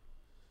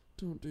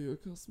 Don't do your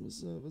customer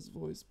service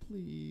voice,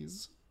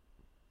 please.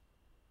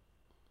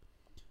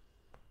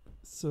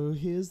 So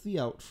here's the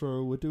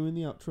outro. We're doing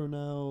the outro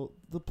now.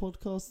 The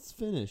podcast's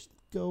finished.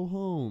 Go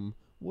home.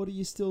 What are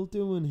you still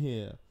doing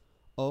here?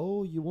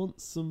 Oh, you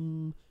want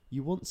some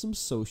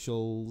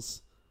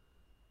socials.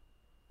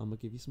 I'm gonna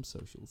give you some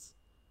socials.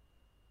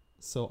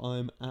 So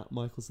I'm at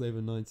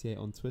MichaelSlaver98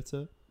 on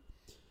Twitter.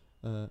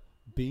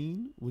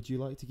 Bean, would you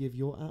like to give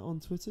your @ on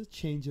Twitter?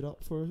 Change it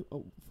up for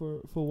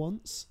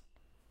once.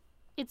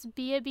 It's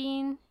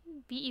Bean,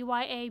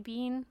 Beya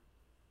Bean.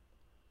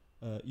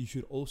 You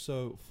should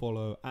also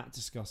follow at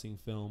Discussing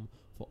Film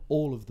for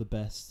all of the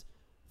best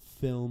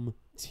film,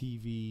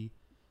 TV,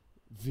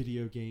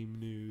 video game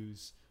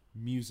news,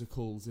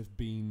 musicals if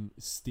Bean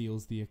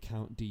steals the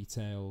account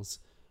details.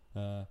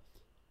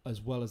 As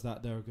well as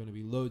that, there are going to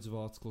be loads of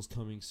articles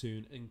coming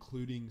soon,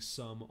 including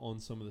some on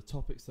some of the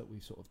topics that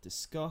we've sort of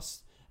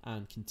discussed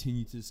and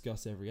continue to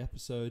discuss every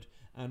episode.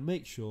 And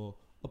make sure,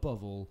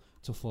 above all,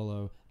 to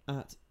follow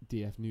at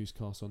DF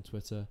Newscast on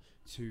Twitter,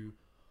 to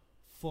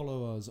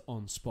follow us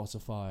on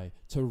Spotify,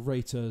 to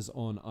rate us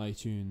on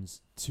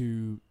iTunes,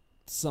 to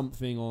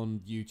something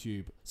on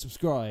YouTube.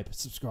 Subscribe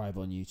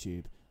on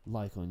YouTube,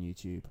 like on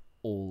YouTube,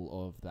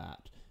 all of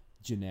that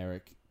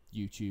generic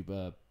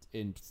YouTuber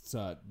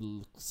insert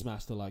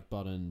smash the like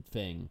button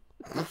thing.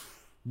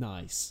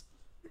 Nice.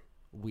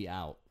 We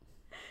out.